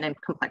confusion and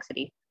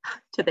complexity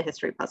to the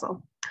history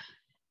puzzle.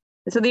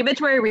 So the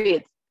obituary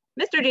reads,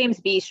 Mr.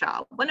 James B.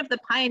 Shaw, one of the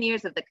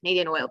pioneers of the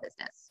Canadian oil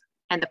business,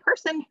 and the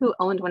person who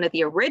owned one of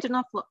the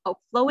original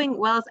flowing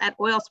wells at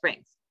Oil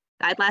Springs,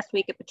 died last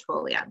week at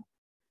Petrolia.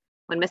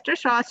 When Mr.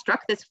 Shaw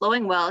struck this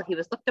flowing well, he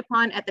was looked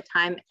upon at the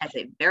time as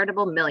a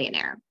veritable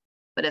millionaire.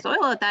 But as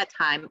oil at that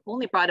time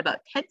only brought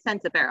about 10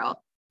 cents a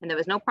barrel, and there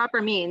was no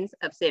proper means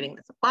of saving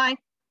the supply,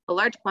 a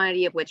large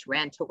quantity of which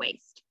ran to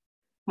waste.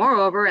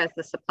 Moreover, as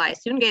the supply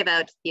soon gave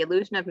out, the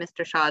illusion of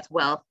Mr. Shaw's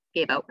wealth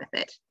gave out with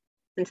it.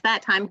 Since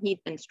that time, he'd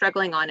been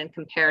struggling on in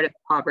comparative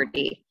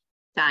poverty,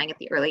 dying at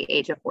the early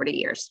age of 40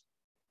 years.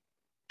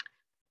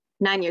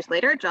 9 years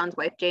later, John's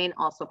wife, Jane,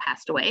 also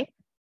passed away.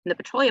 And the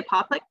Petroleum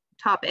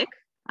Topic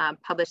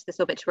published this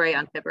obituary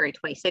on February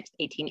 26,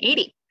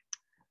 1880.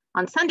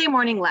 On Sunday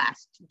morning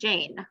last,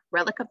 Jane,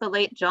 relic of the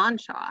late John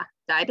Shaw,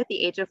 died at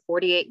the age of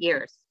 48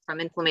 years from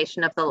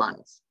inflammation of the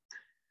lungs.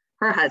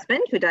 Her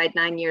husband, who died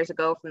 9 years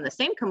ago from the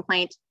same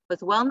complaint,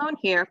 was well known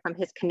here from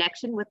his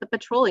connection with the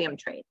petroleum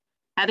trade,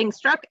 having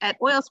struck at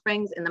oil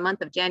springs in the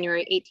month of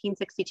January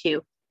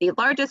 1862, the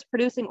largest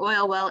producing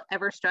oil well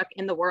ever struck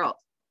in the world.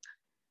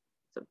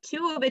 So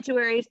 2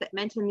 obituaries that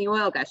mention the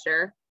oil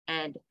gusher,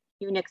 and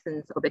Hugh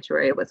Nixon's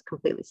obituary was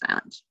completely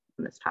silent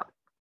on this topic.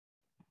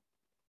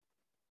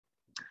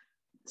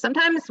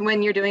 Sometimes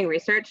when you're doing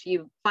research,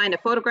 you find a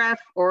photograph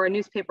or a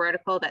newspaper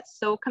article that's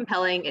so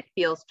compelling, it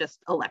feels just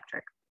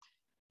electric.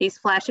 These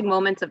flashing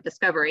moments of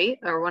discovery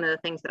are one of the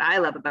things that I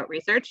love about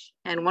research,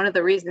 and one of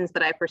the reasons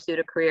that I pursued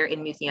a career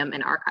in museum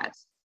and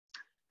archives.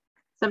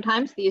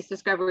 Sometimes these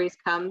discoveries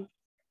come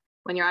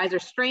when your eyes are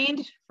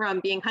strained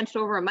from being hunched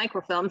over a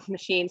microfilm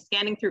machine,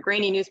 scanning through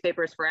grainy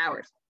newspapers for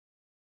hours.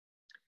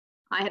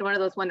 I had one of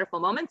those wonderful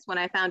moments when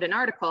I found an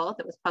article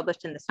that was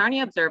published in the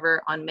Sarnia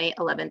Observer on May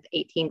 11th,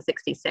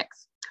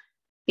 1866.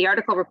 The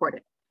article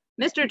reported,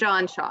 Mr.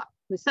 John Shaw,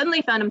 who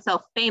suddenly found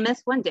himself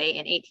famous one day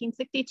in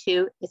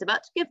 1862, is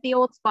about to give the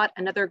old spot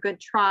another good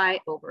try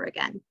over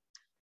again.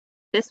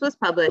 This was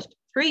published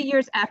 3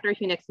 years after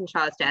Hugh Nixon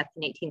Shaw's death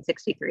in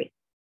 1863.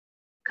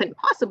 Couldn't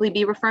possibly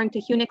be referring to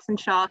Hugh Nixon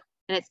Shaw,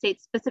 and it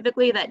states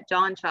specifically that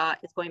John Shaw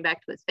is going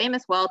back to his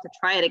famous well to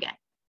try it again.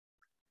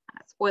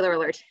 Spoiler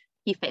alert,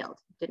 he failed,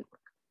 it didn't work.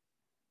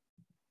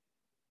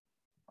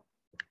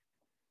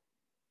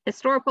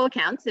 Historical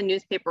accounts and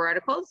newspaper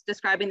articles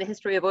describing the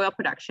history of oil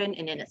production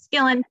in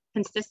Enniskillen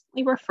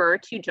consistently refer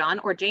to John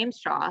or James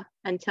Shaw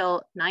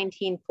until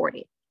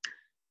 1940.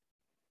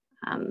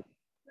 I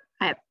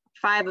have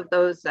 5 of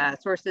those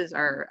sources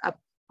are up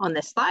on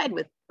this slide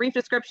with brief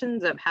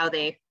descriptions of how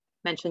they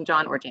mention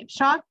John or James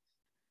Shaw.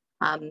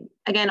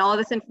 Again, all of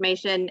this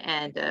information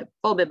and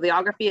full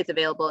bibliography is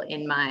available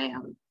in my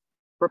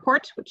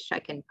report, which I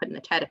can put in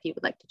the chat if you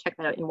would like to check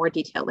that out in more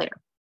detail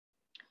later.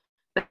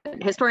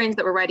 But historians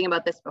that were writing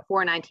about this before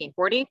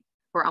 1940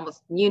 were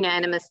almost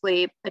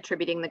unanimously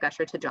attributing the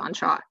gusher to John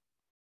Shaw.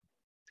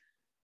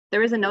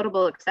 There is a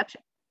notable exception,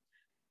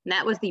 and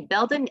that was the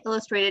Belden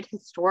Illustrated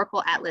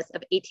Historical Atlas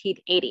of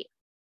 1880,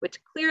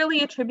 which clearly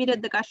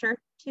attributed the gusher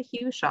to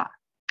Hugh Shaw.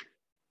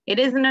 It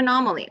is an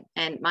anomaly,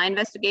 and my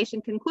investigation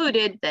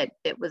concluded that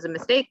it was a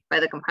mistake by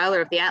the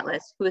compiler of the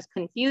atlas, who was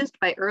confused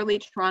by early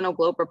Toronto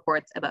Globe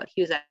reports about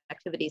Hugh's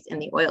activities in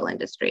the oil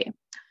industry.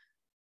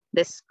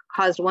 This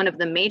caused one of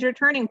the major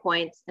turning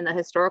points in the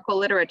historical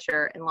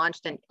literature and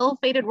launched an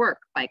ill-fated work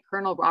by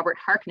Colonel Robert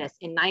Harkness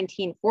in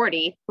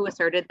 1940, who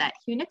asserted that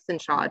Hugh Nixon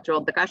Shaw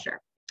drilled the gusher.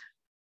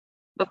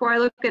 Before I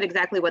look at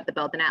exactly what the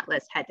Belden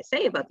Atlas had to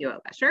say about the oil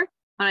gusher,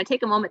 I want to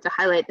take a moment to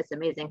highlight this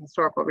amazing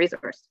historical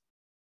resource.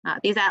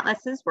 These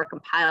atlases were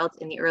compiled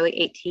in the early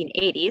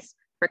 1880s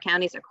for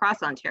counties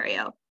across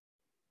Ontario.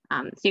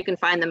 So you can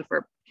find them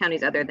for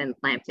counties other than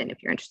Lambton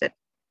if you're interested.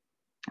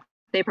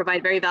 They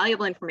provide very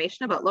valuable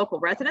information about local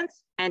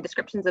residents and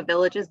descriptions of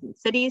villages and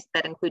cities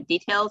that include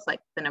details like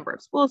the number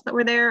of schools that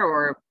were there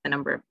or the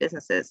number of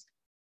businesses.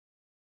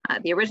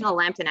 The original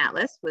Lambton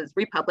Atlas was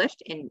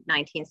republished in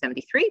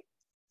 1973,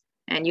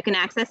 and you can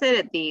access it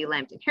at the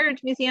Lambton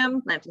Heritage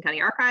Museum, Lambton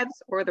County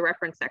Archives, or the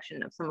reference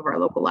section of some of our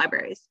local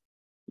libraries.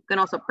 You can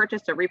also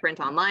purchase a reprint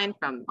online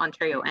from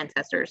Ontario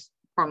Ancestors,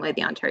 formerly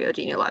the Ontario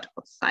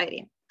Genealogical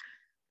Society.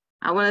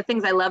 One of the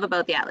things I love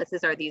about the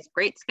atlases are these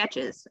great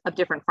sketches of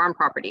different farm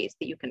properties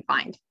that you can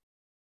find.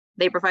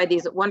 They provide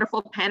these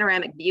wonderful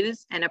panoramic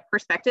views and a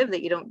perspective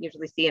that you don't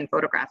usually see in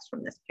photographs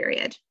from this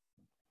period.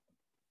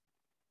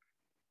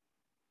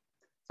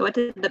 So what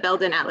did the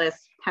Belden Atlas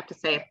have to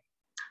say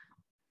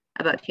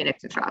about Hugh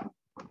Nixon Shaw?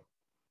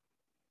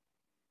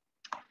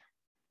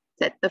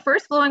 That the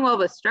first flowing well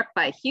was struck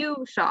by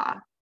Hugh Shaw,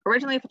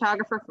 originally a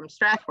photographer from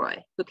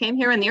Strathroy, who came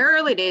here in the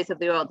early days of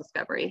the oil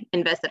discovery,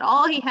 invested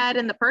all he had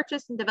in the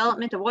purchase and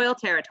development of oil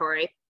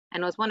territory,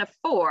 and was one of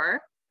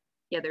 4,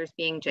 the others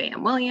being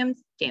J.M.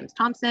 Williams, James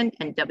Thompson,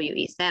 and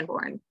W.E.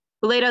 Sanborn,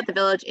 who laid out the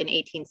village in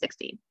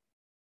 1860.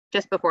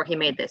 Just before he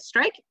made this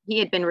strike, he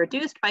had been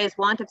reduced by his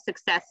want of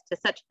success to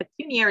such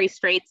pecuniary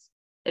straits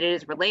that it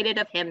is related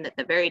of him that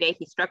the very day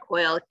he struck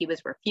oil, he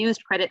was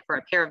refused credit for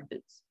a pair of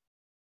boots.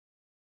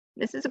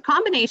 This is a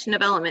combination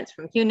of elements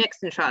from Hugh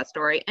Nixon Shaw's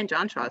story and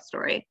John Shaw's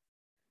story.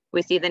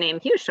 We see the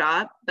name Hugh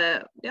Shaw,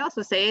 but we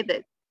also see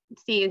that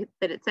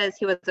it says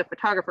he was a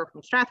photographer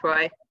from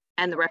Strathroy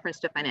and the reference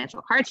to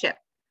financial hardship.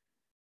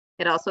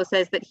 It also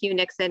says that Hugh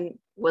Nixon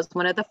was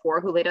one of the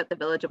 4 who laid out the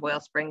village of Oil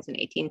Springs in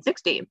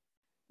 1860.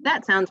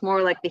 That sounds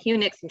more like the Hugh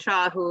Nixon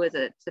Shaw, who was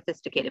a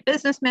sophisticated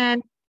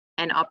businessman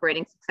and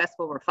operating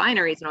successful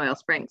refineries in Oil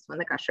Springs when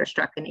the gusher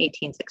struck in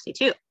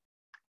 1862.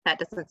 That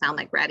doesn't sound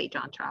like ratty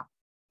John Shaw.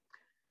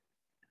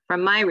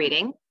 From my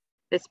reading,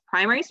 this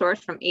primary source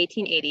from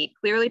 1880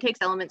 clearly takes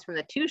elements from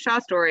the 2 Shaw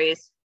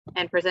stories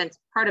and presents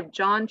part of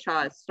John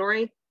Shaw's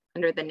story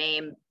under the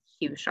name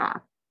Hugh Shaw.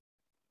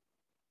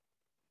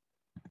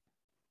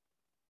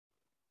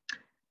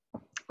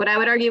 What I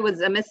would argue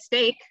was a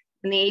mistake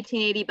in the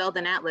 1880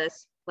 Belden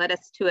Atlas led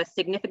us to a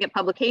significant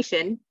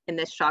publication in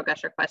this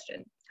Shaw-Gusher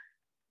question.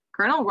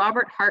 Colonel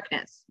Robert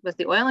Harkness was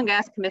the Oil and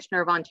Gas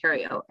Commissioner of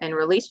Ontario and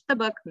released the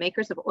book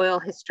Makers of Oil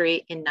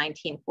History in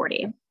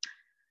 1940.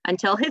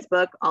 Until his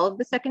book, all of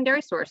the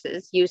secondary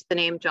sources used the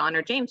name John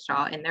or James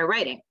Shaw in their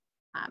writing.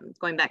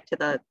 Going back to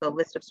the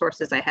list of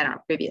sources I had on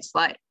a previous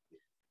slide.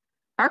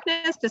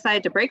 Harkness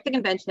decided to break the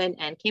convention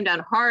and came down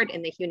hard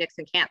in the Hugh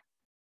Nixon camp.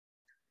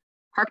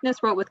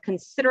 Harkness wrote with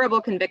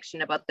considerable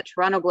conviction about the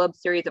Toronto Globe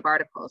series of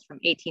articles from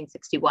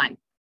 1861.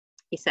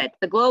 He said,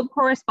 "The Globe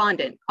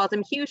correspondent calls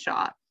him Hugh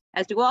Shaw,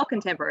 as do all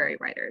contemporary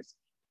writers,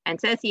 and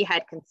says he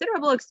had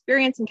considerable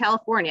experience in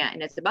California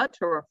and is about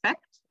to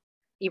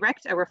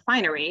erect a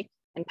refinery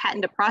and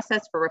patent a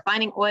process for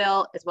refining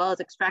oil as well as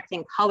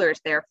extracting colors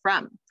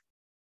therefrom.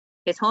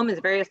 His home is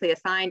variously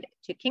assigned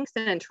to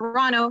Kingston and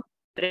Toronto,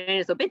 but in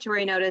his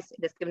obituary notice,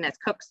 it is given as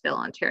Cooksville,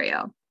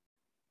 Ontario."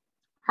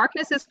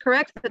 Harkness is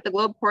correct that the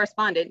Globe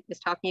correspondent is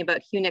talking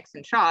about Hugh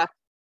Nixon Shaw,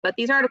 but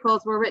these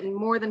articles were written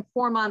more than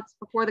 4 months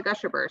before the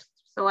Gusher burst,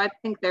 so I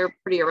think they're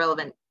pretty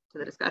irrelevant to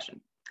the discussion.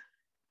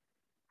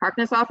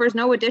 Harkness offers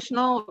no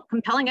additional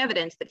compelling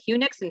evidence that Hugh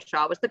Nixon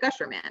Shaw was the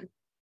Gusher man,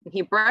 and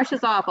he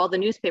brushes off all the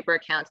newspaper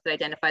accounts that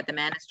identified the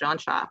man as John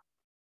Shaw.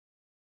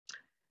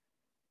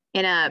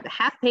 In a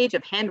half page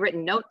of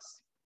handwritten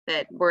notes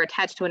that were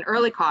attached to an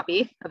early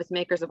copy of his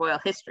Makers of Oil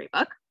History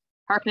book,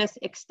 Harkness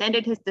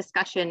extended his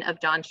discussion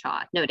of John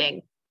Shaw,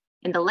 noting,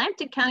 "In the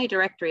Lambton County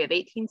Directory of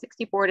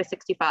 1864 to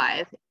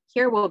 65,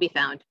 here will be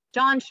found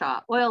John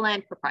Shaw, oil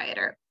land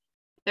proprietor,"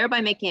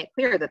 thereby making it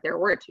clear that there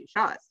were 2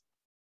 Shaws.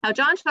 How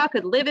John Shaw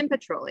could live in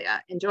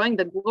Petrolia, enjoying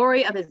the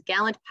glory of his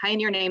gallant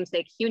pioneer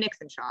namesake Hugh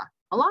Nixon Shaw,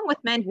 along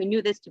with men who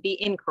knew this to be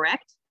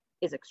incorrect,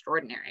 is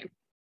extraordinary.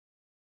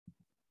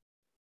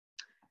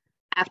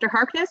 After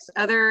Harkness,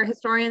 other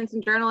historians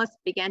and journalists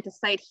began to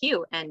cite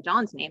Hugh, and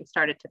John's name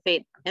started to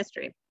fade from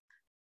history.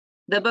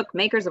 The book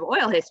Makers of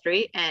Oil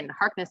History and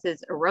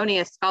Harkness's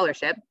erroneous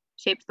scholarship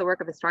shaped the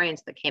work of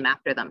historians that came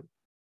after them.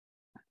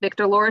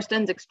 Victor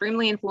Lauriston's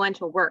extremely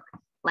influential work,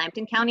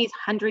 Lambton County's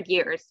 100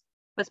 Years,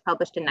 was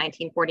published in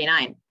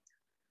 1949.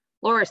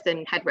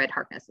 Lauriston had read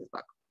Harkness's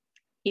book.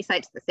 He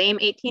cites the same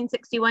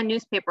 1861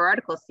 newspaper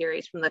article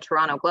series from the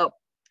Toronto Globe.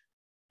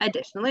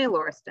 Additionally,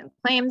 Lauriston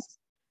claims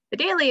the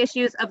daily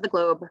issues of the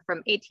Globe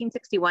from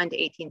 1861 to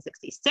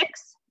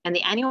 1866 and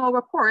the annual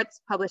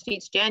reports published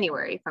each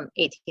January from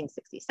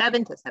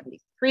 1867 to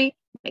 73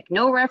 make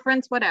no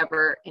reference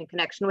whatever in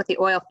connection with the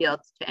oil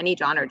fields to any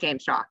John or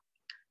James Shaw.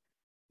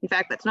 In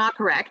fact, that's not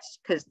correct,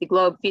 because the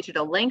Globe featured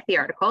a lengthy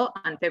article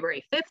on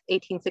February 5th,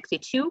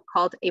 1862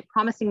 called A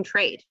Promising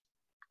Trade,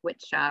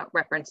 which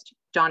referenced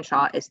John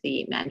Shaw as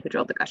the man who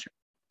drilled the Gusher.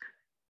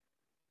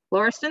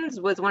 Lauriston's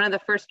was one of the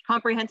first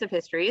comprehensive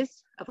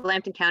histories of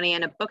Lambton County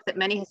and a book that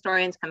many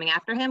historians coming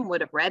after him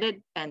would have read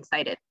it and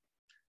cited.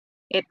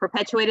 It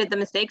perpetuated the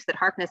mistakes that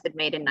Harkness had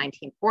made in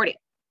 1940.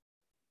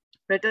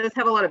 But it does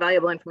have a lot of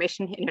valuable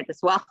information in it as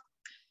well.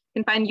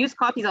 You can find used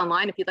copies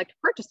online if you'd like to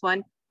purchase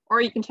one,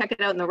 or you can check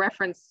it out in the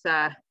reference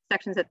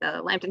sections at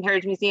the Lambton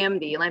Heritage Museum,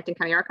 the Lambton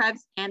County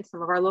Archives, and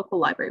some of our local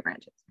library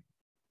branches.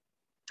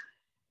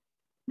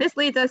 This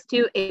leads us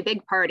to a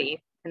big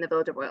party in the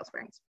village of Oil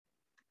Springs.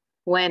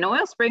 When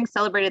Oil Springs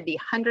celebrated the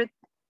 100th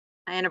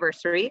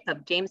anniversary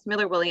of James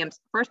Miller Williams'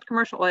 first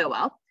commercial oil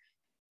well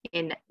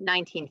in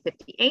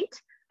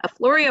 1958, a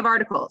flurry of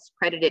articles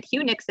credited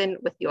Hugh Nixon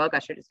with the oil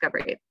gusher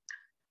discovery.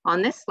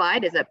 On this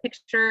slide is a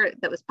picture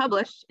that was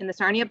published in the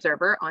Sarnia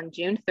Observer on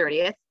June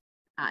 30th,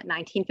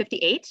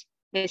 1958.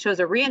 And it shows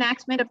a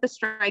reenactment of the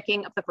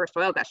striking of the first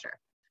oil gusher.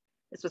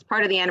 This was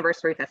part of the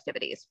anniversary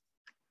festivities.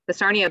 The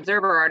Sarnia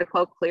Observer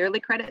article clearly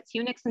credits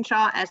Hugh Nixon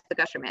Shaw as the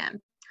gusher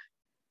man.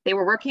 They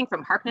were working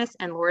from Harkness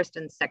and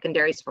Lauriston's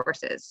secondary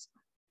sources.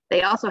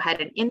 They also had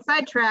an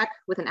inside track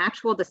with an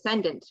actual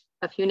descendant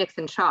of Hugh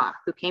Nixon Shaw,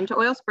 who came to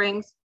Oil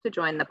Springs to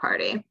join the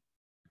party.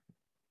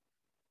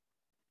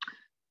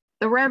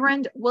 The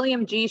Reverend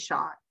William G.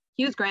 Shaw,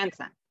 Hugh's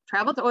grandson,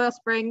 traveled to Oil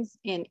Springs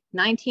in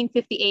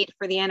 1958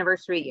 for the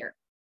anniversary year.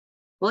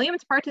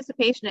 William's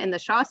participation in the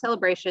Shaw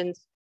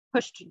celebrations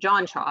pushed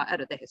John Shaw out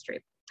of the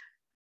history.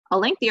 A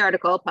lengthy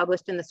article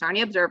published in the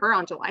Sarnia Observer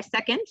on July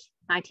 2nd,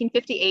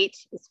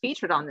 1958 is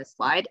featured on this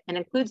slide and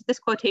includes this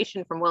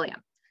quotation from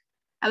William.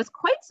 I was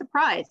quite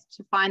surprised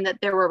to find that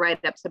there were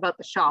write-ups about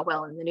the Shaw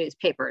well in the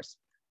newspapers.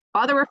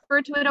 Father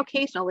referred to it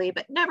occasionally,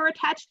 but never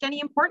attached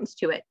any importance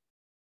to it.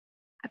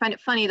 I find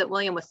it funny that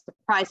William was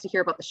surprised to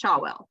hear about the Shaw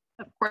well.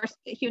 Of course,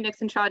 Hugh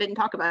Nixon Shaw didn't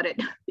talk about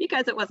it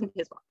because it wasn't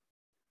his well.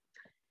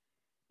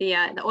 The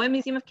Oil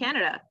Museum of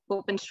Canada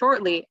opened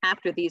shortly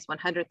after these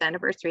 100th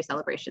anniversary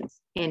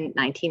celebrations in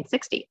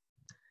 1960.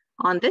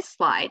 On this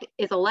slide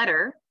is a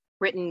letter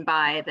written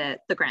by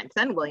the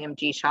grandson, William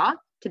G. Shaw,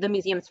 to the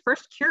museum's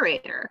first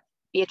curator,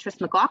 Beatrice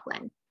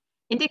McLaughlin,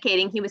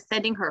 indicating he was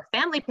sending her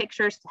family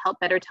pictures to help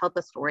better tell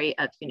the story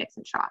of Hugh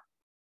Nixon Shaw.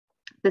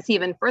 This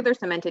even further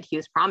cemented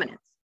Hugh's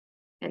prominence.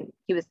 and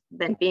he was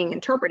then being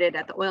interpreted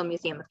at the Oil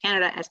Museum of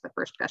Canada as the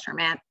first Gusher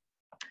man.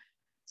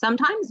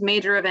 Sometimes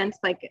major events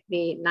like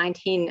the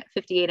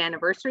 1958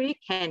 anniversary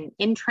can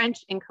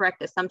entrench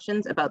incorrect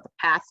assumptions about the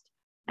past,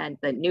 and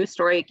the news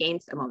story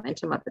gains a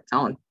momentum of its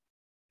own.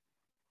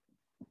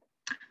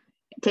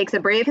 It takes a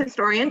brave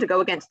historian to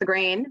go against the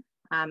grain,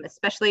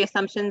 especially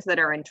assumptions that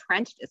are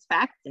entrenched as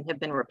facts and have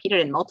been repeated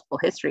in multiple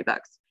history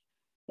books.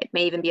 It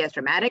may even be as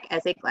dramatic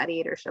as a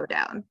gladiator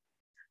showdown.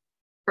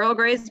 Earl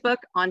Grey's book,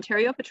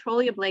 Ontario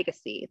Petroleum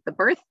Legacy, The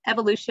Birth,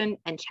 Evolution,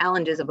 and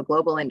Challenges of a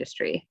Global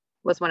Industry,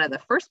 was one of the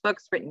first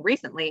books written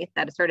recently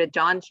that asserted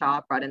John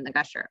Shaw brought in the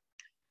Gusher.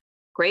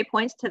 Grey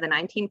points to the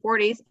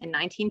 1940s and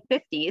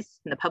 1950s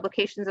in the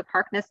publications of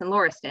Harkness and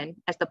Lauriston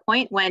as the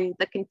point when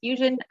the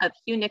confusion of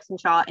Hugh Nixon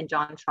Shaw and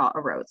John Shaw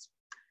arose.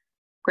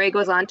 Grey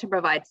goes on to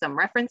provide some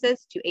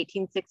references to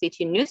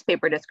 1862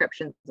 newspaper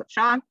descriptions of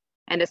Shaw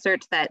and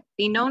asserts that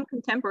the known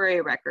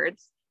contemporary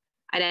records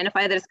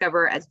identify the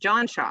discoverer as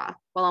John Shaw,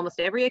 while almost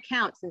every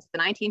account since the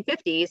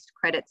 1950s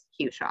credits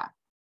Hugh Shaw.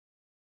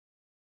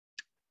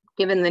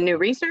 Given the new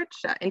research,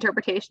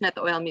 interpretation at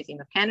the Oil Museum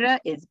of Canada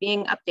is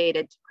being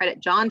updated to credit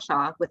John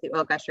Shaw with the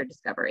oil gusher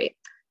discovery.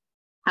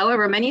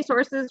 However, many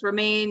sources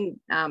remain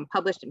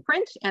published in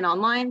print and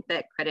online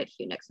that credit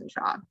Hugh Nixon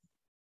Shaw.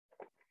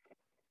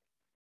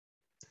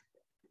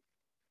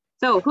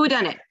 So,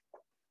 whodunit?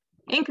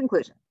 In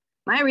conclusion,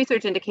 my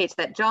research indicates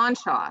that John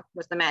Shaw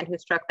was the man who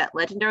struck that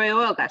legendary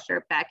oil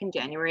gusher back in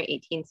January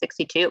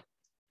 1862.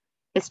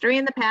 History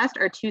and the past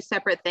are two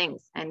separate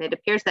things, and it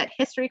appears that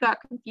history got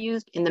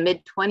confused in the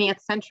mid-20th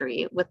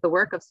century with the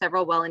work of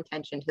several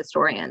well-intentioned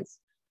historians.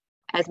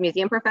 As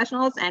museum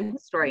professionals and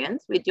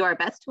historians, we do our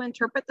best to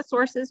interpret the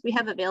sources we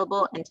have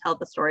available and tell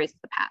the stories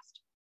of the past.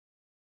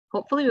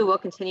 Hopefully, we will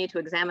continue to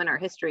examine our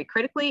history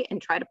critically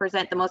and try to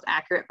present the most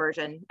accurate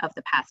version of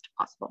the past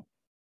possible.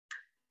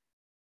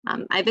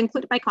 I've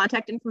included my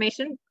contact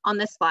information on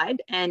this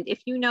slide, and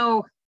if you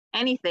know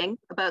anything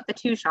about the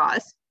two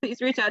Shaws, please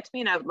reach out to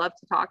me and I would love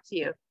to talk to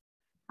you.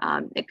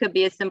 It could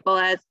be as simple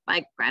as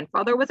my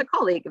grandfather was a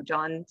colleague of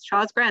John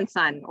Shaw's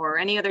grandson, or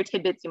any other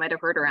tidbits you might have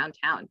heard around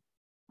town.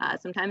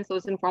 Sometimes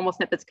those informal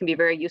snippets can be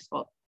very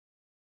useful.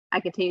 I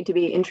continue to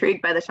be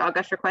intrigued by the Shaw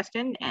Gusher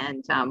question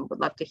and would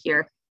love to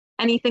hear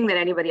anything that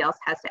anybody else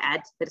has to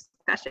add to the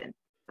discussion.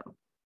 So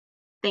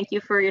thank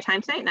you for your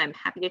time tonight, and I'm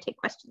happy to take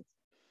questions.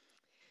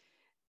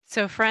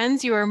 So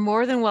friends, you are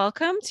more than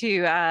welcome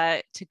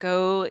to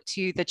go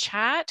to the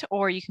chat,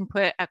 or you can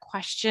put a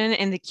question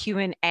in the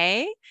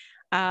Q&A.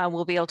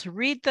 We'll be able to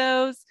read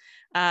those.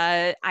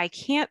 I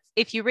can't,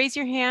 if you raise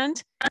your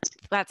hand,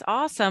 that's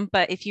awesome.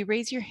 But if you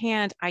raise your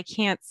hand, I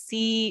can't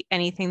see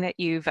anything that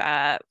you've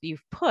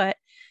put.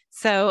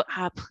 So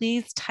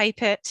please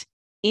type it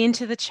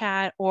into the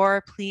chat,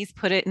 or please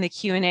put it in the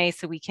Q&A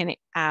so we can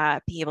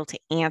be able to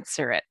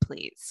answer it,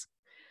 please.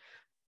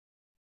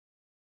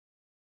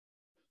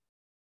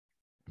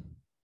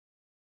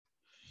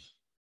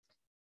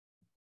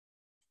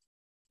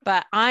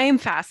 But I'm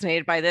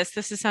fascinated by this.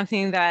 This is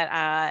something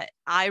that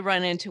I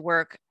run into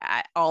work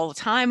all the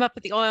time up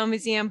at the Oil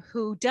Museum.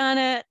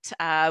 Whodunit?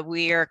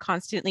 We are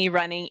constantly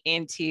running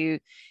into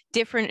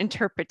different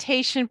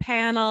interpretation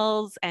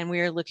panels, and we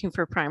are looking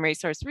for primary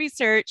source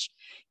research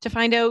to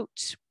find out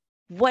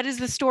what is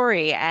the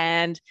story.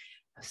 And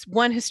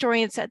one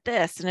historian said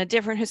this, and a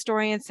different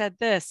historian said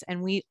this,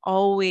 and we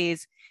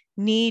always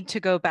need to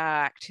go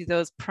back to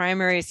those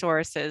primary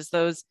sources,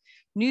 those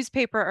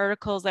newspaper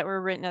articles that were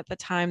written at the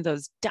time,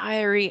 those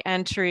diary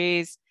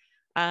entries,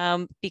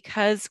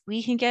 because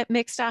we can get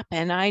mixed up.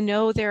 And I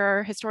know there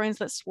are historians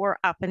that swore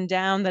up and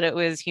down that it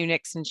was Hugh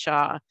Nixon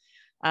Shaw,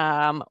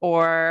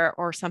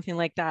 or something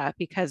like that,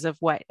 because of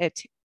what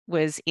it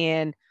was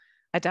in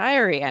a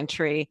diary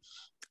entry.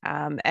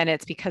 And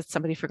it's because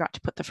somebody forgot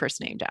to put the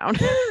first name down.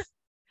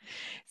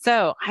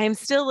 So I'm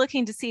still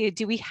looking to see,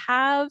 do we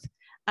have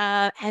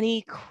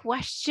any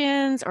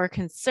questions or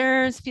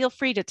concerns? Feel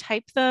free to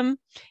type them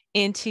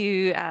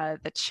into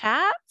the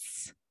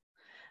chats.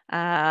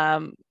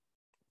 I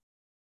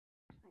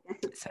guess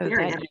it's clear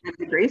everyone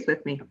agrees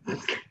with me.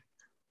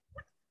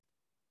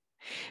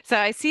 So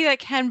I see that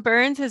Ken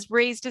Burns has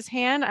raised his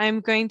hand.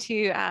 I'm going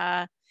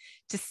to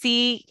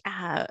see,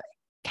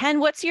 Ken,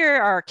 what's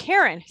your, or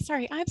Karen,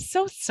 sorry, I'm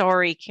so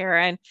sorry,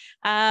 Karen.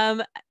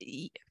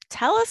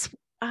 Tell us,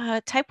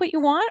 type what you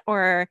want,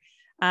 or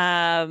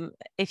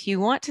if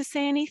you want to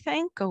say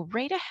anything, go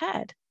right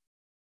ahead.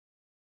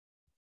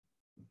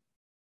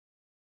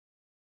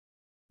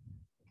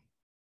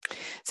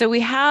 So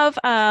we have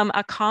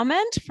a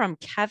comment from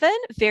Kevin.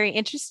 Very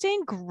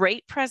interesting,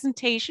 great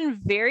presentation,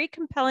 very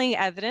compelling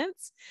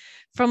evidence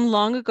from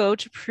long ago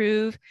to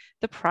prove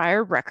the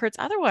prior records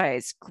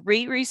otherwise.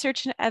 Great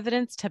research and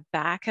evidence to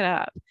back it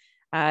up.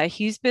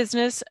 Hugh's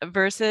business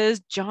versus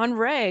John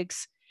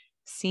Rags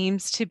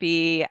seems to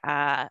be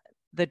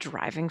the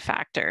driving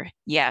factor.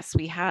 Yes,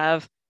 we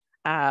have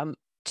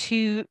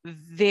two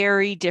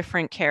very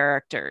different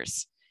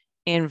characters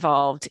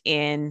involved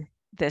in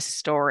this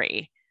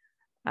story.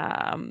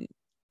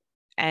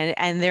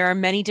 And there are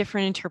many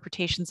different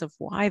interpretations of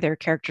why there are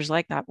characters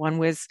like that. One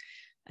was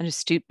an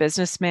astute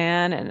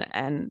businessman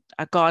and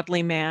a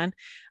godly man,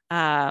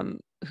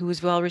 who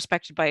was well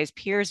respected by his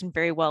peers and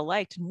very well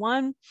liked. And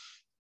one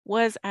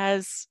was,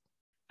 as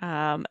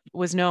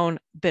was known,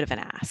 a bit of an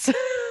ass.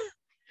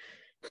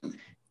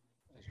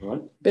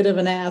 What? Bit of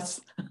an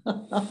ass.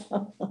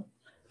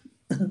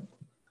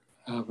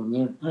 Happened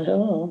there. I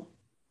know.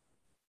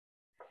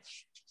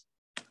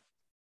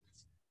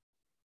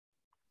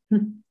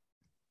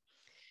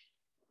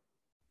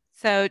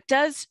 So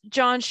does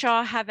John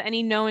Shaw have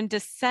any known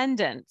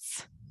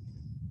descendants?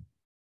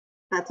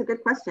 That's a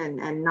good question,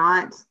 and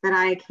not that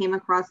I came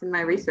across in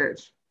my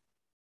research.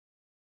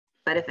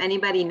 But if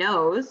anybody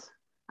knows,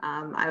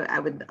 I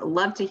would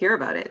love to hear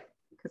about it,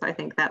 because I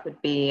think that would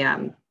be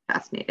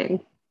fascinating.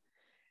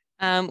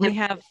 We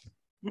have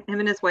him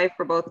and his wife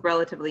were both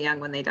relatively young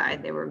when they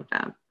died. They were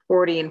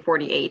 40 and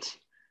 48.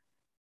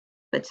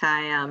 But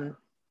no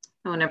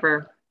one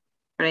ever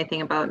heard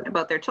anything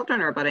about their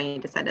children or about any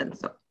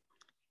descendants. So.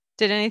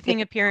 Did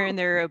anything appear in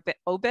their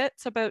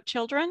obits about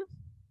children?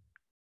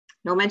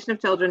 No mention of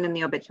children in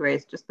the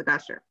obituaries, just the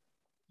Gusher.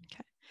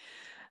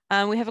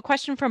 Okay. We have a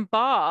question from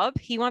Bob.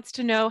 He wants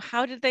to know,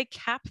 how did they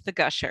cap the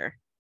Gusher?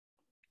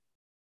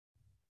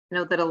 I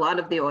know that a lot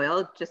of the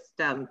oil just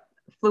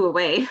flew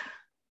away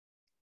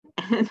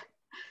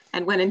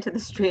and went into the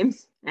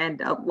streams, and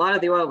a lot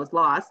of the oil was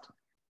lost.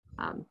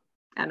 I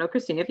don't know,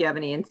 Christine, if you have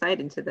any insight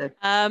into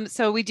the...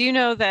 So we do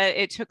know that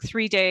it took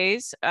 3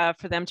 days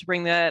for them to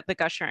bring the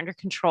Gusher under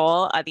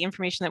control. The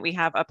information that we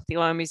have up at the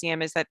Oil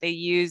Museum is that they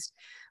used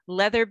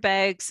leather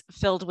bags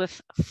filled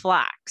with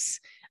flax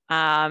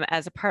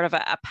as a part of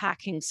a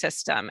packing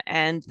system.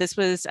 And this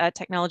was a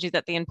technology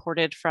that they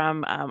imported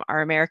from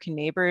our American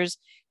neighbors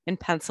in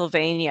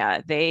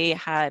Pennsylvania. They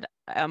had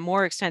a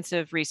more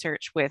extensive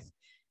research with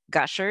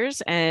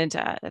gushers, and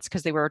that's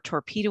because they were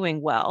torpedoing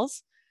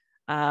wells.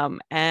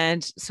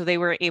 And so they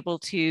were able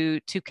to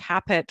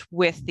cap it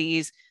with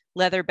these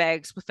leather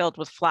bags filled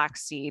with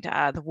flaxseed.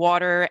 The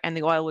water and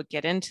the oil would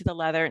get into the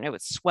leather and it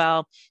would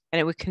swell and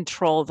it would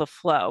control the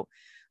flow.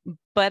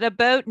 But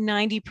about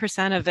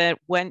 90% of it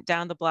went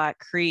down the Black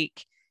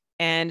Creek.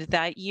 And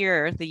that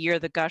year, the year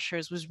of the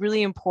Gushers, was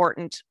really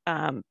important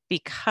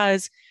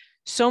because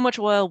so much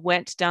oil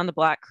went down the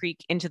Black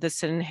Creek into the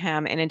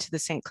Sydenham and into the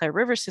St. Clair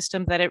River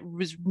system that it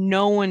was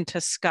known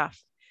to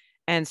scuff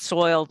and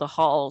soil the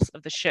hulls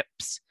of the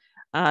ships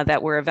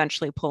that were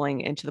eventually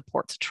pulling into the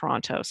ports of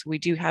Toronto. So we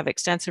do have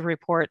extensive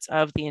reports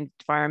of the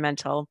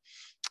environmental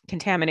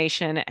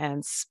contamination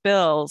and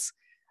spills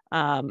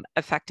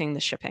affecting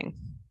the shipping.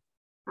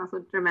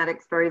 Also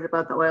dramatic stories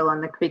about the oil on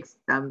the creeks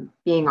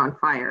being on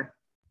fire.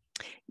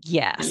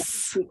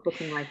 Yes. And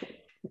looking like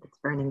it's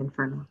burning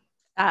inferno.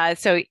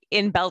 So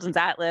in Belden's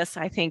Atlas,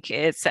 I think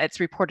it's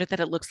reported that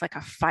it looks like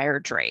a fire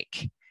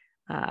drake.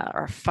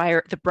 Or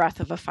the breath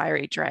of a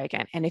fiery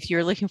dragon. And if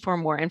you're looking for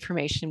more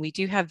information, we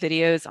do have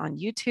videos on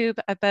YouTube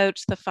about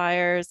the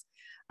fires,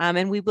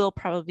 and we will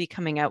probably be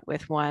coming out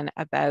with one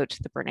about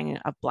the burning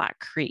of Black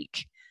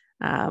Creek,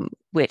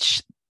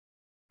 which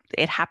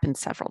it happened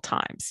several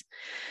times.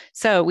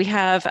 So we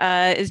have,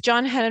 is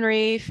John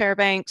Henry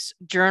Fairbank's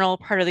journal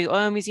part of the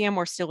Oil Museum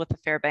or still with the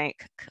Fairbank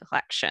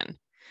collection?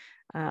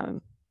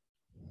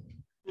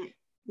 It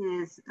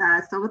is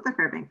still with the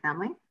Fairbank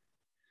family.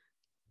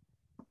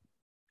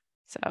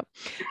 So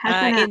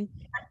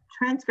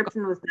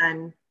transcription was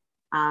done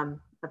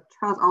of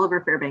Charles Oliver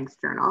Fairbank's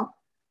journal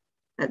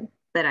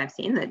that I've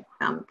seen that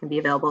can be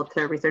available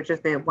to researchers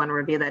if they want to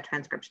review that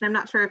transcription. I'm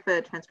not sure if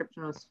the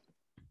transcription was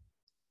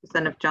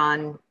done of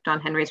John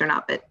Henry's or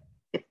not, but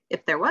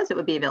if there was, it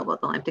would be available at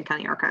the Lambton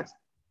County Archives.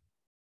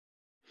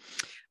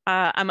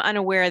 I'm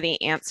unaware of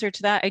the answer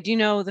to that. I do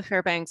know the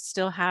Fairbanks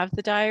still have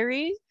the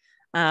diary,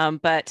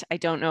 but I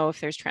don't know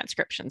if there's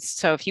transcriptions.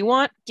 So if you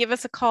want, give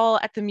us a call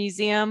at the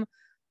museum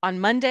on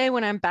Monday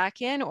when I'm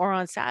back in, or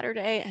on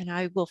Saturday, and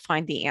I will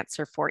find the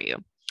answer for you.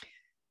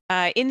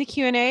 In the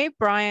Q&A,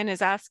 Brian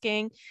is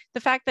asking, the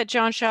fact that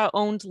John Shaw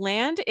owned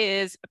land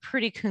is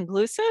pretty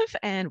conclusive,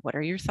 and what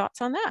are your thoughts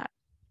on that?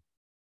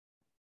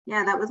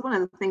 Yeah, that was one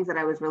of the things that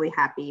I was really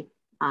happy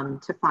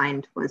to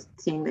find, was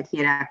seeing that he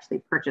had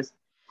actually purchased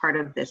part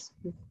of this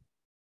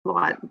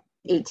lot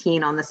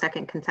 18 on the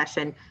second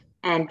concession,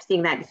 and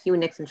seeing that Hugh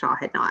and Nixon Shaw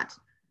had not.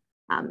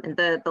 And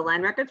the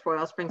land records for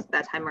Oil Springs at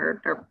that time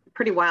are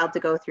pretty wild to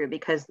go through,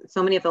 because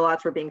so many of the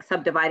lots were being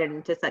subdivided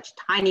into such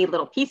tiny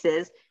little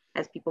pieces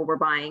as people were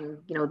buying,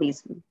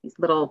 these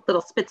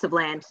little spits of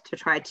land to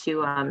try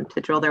to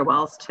drill their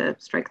wells to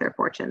strike their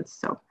fortunes.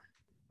 So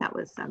that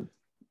was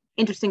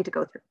interesting to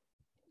go through.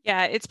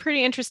 Yeah, it's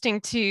pretty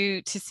interesting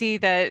to see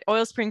that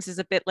Oil Springs is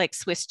a bit like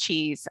Swiss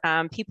cheese.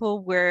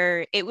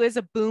 It was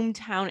a boom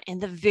town in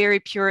the very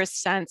purest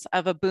sense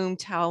of a boom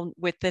town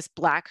with this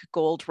black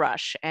gold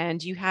rush,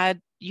 and you had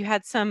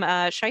some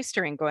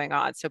shystering going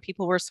on. So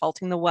people were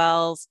salting the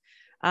wells,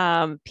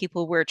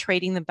 people were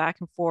trading them back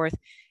and forth,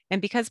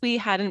 and because we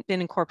hadn't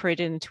been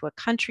incorporated into a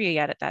country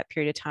yet at that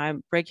period of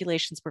time,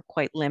 regulations were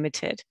quite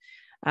limited.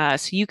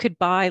 So you could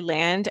buy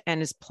land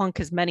and plunk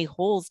as many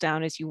holes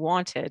down as you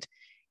wanted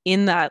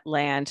in that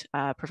land,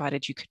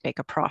 provided you could make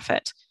a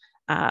profit,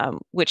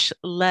 which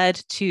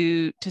led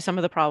to some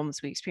of the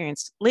problems we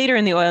experienced later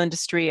in the oil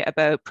industry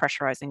about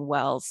pressurizing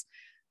wells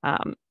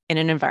in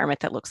an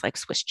environment that looks like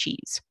Swiss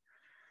cheese.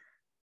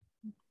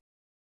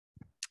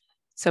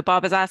 So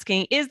Bob is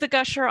asking, is the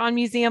Gusher on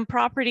museum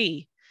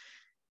property?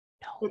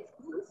 No.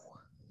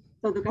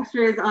 So the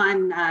Gusher is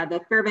on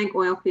the Fairbank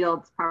oil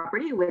fields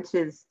property, which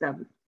is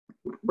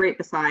right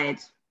beside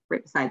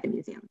the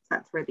museum. So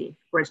that's where the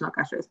original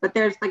Gusher is. But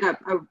there's like a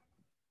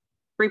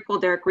pre-pull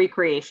derrick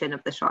recreation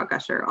of the Shaw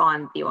Gusher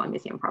on the oil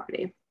museum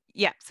property.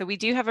 Yeah, so we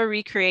do have a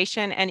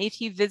recreation, and if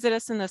you visit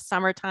us in the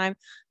summertime,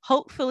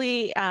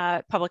 hopefully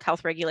public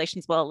health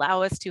regulations will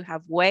allow us to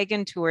have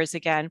wagon tours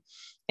again.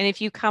 And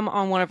if you come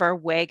on one of our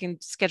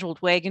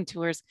scheduled wagon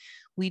tours,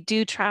 we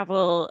do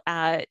travel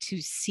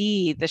to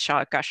see the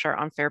Shaw Gusher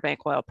on Fairbank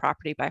oil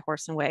property by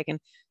horse and wagon,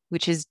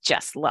 which is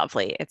just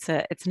lovely. It's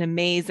an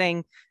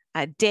amazing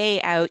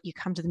day out. You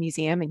come to the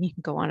museum and you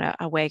can go on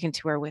a wagon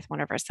tour with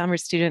one of our summer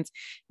students.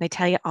 And they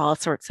tell you all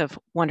sorts of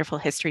wonderful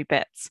history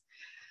bits.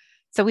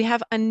 So we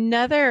have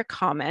another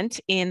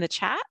comment in the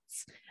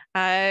chats.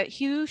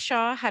 Hugh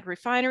Shaw had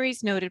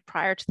refineries noted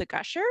prior to the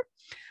Gusher.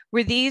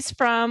 Were these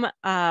from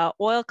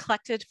oil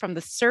collected from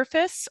the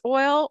surface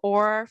oil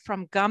or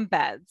from gum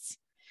beds?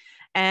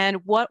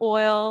 And what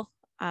oil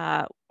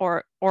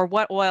or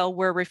what oil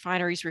were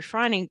refineries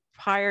refining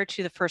prior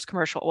to the first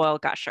commercial oil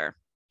Gusher?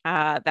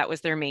 That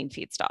was their main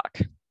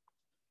feedstock.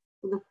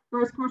 The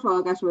first commercial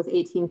oil Gusher was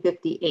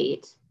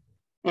 1858.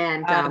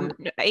 And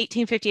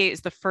 1858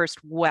 is the first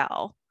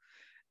well.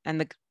 And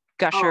the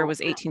Gusher was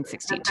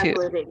 1862.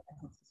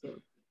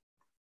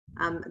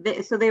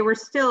 So they were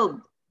still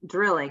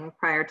drilling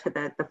prior to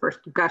the first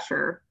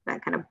Gusher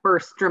that kind of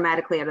burst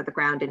dramatically out of the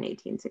ground in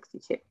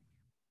 1862.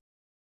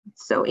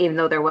 So even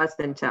though there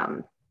wasn't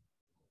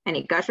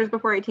any Gushers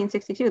before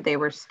 1862, they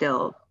were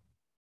still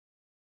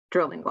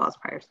drilling wells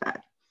prior to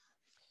that.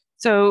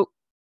 So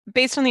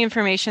based on the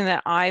information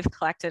that I've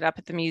collected up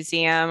at the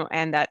museum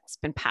and that's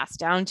been passed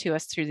down to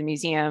us through the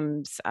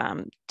museum's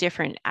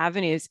different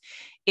avenues,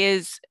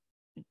 is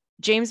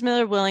James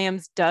Miller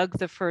Williams dug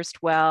the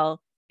first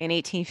well in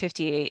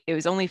 1858. It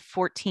was only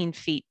 14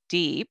 feet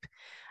deep.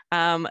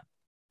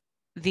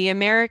 The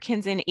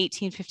Americans in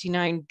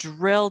 1859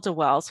 drilled a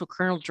well. So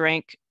Colonel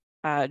Drake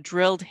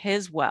drilled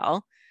his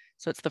well.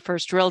 So it's the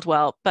first drilled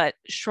well. But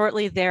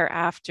shortly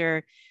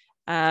thereafter,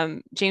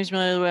 James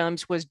Miller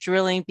Williams was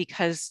drilling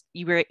because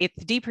if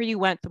the deeper you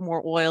went, the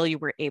more oil you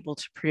were able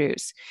to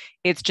produce.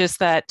 It's just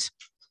that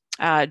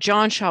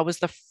John Shaw was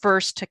the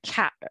first to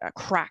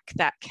crack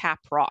that cap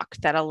rock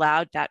that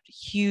allowed that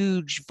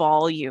huge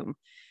volume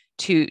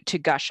to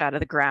gush out of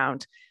the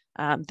ground.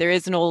 There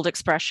is an old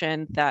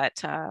expression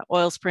that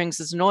oil springs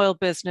is an oil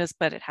business,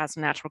 but it has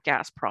a natural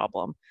gas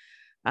problem.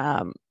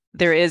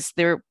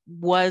 There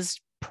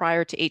was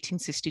prior to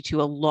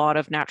 1862 a lot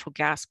of natural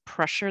gas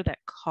pressure that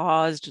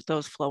caused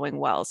those flowing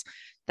wells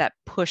that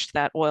pushed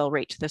that oil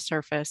right to the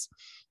surface,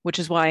 which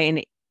is why in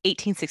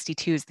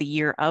 1862 is the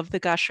year of the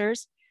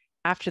Gushers.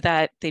 After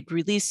that, they'd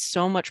released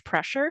so much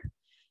pressure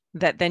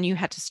that then you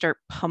had to start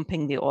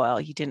pumping the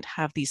oil. You didn't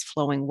have these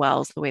flowing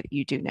wells the way that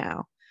you do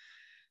now.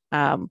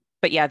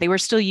 But yeah, they were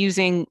still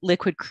using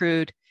liquid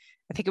crude.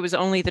 I think it was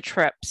only the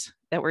trips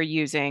that were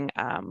using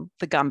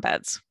the gum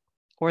beds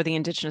or the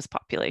indigenous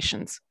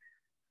populations.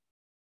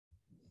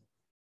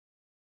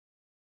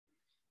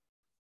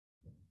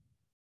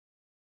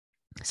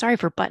 Sorry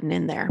for butting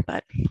in there,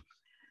 but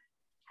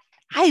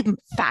I'm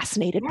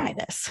fascinated by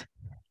this.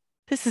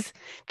 This is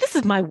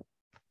the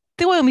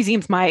oil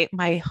museum's my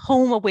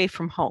home away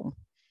from home.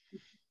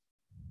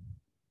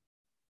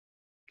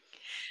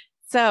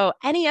 So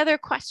any other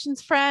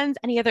questions, friends?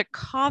 Any other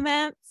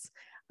comments?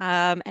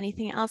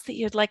 Anything else that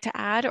you'd like to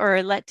add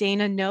or let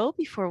Dana know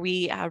before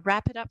we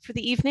wrap it up for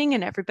the evening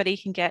and everybody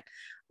can get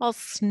all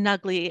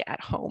snugly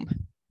at home?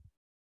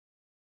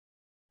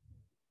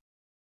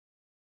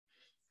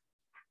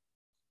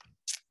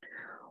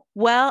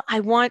 Well,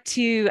 I want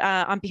to,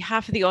 on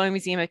behalf of the Oil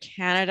Museum of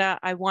Canada,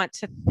 I want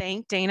to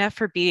thank Dana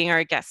for being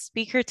our guest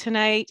speaker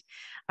tonight.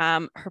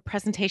 Her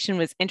presentation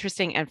was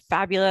interesting and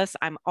fabulous.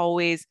 I'm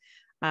always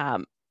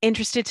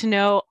interested to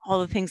know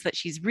all the things that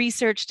she's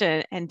researched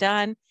and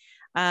done.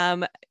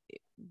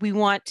 We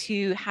want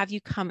to have you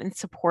come and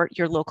support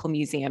your local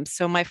museums.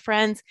 So my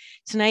friends,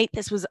 tonight,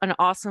 this was an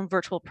awesome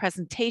virtual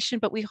presentation,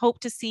 but we hope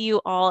to see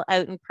you all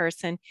out in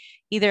person,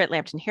 either at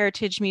Lambton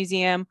Heritage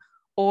Museum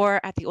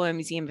or at the Oil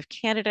Museum of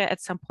Canada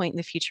at some point in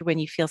the future when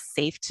you feel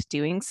safe to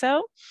doing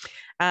so.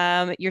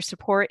 Your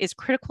support is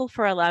critical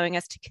for allowing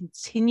us to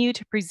continue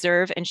to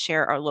preserve and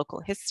share our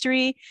local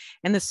history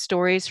and the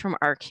stories from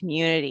our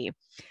community.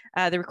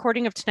 The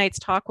recording of tonight's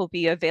talk will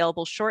be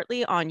available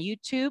shortly on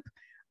YouTube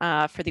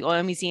for the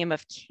Oil Museum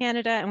of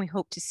Canada, and we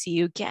hope to see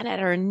you again at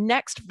our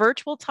next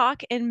virtual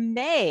talk in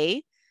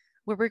May,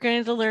 where we're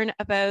going to learn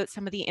about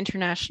some of the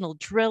international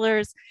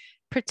drillers,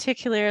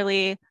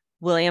 particularly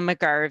William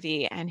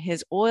McGarvey and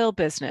his oil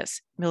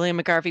business. William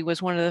McGarvey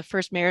was one of the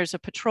first mayors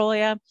of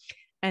Petrolia,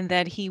 and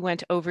then he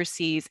went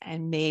overseas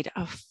and made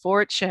a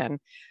fortune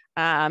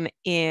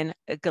in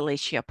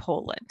Galicia,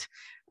 Poland,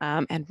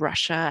 and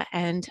Russia,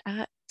 and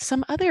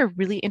some other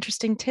really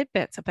interesting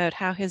tidbits about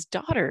how his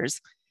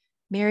daughters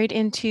married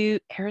into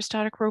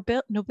aristocratic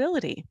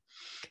nobility.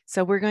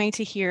 So we're going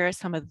to hear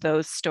some of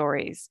those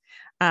stories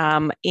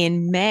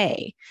in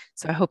May.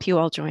 So I hope you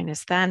all join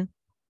us then.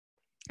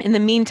 In the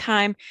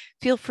meantime,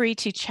 feel free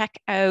to check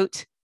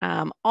out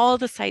all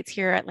the sites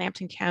here at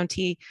Lambton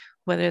County,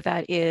 whether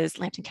that is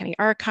Lambton County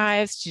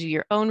Archives to do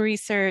your own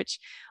research,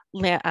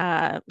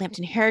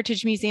 Lambton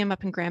Heritage Museum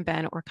up in Grand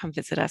Bend, or come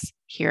visit us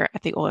here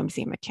at the Oil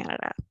Museum of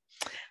Canada.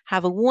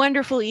 Have a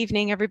wonderful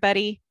evening,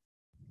 everybody.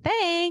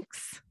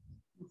 Thanks.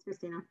 Thanks,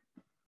 Christina.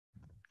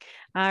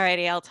 All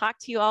righty, I'll talk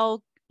to you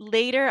all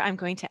later. I'm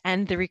going to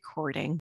end the recording.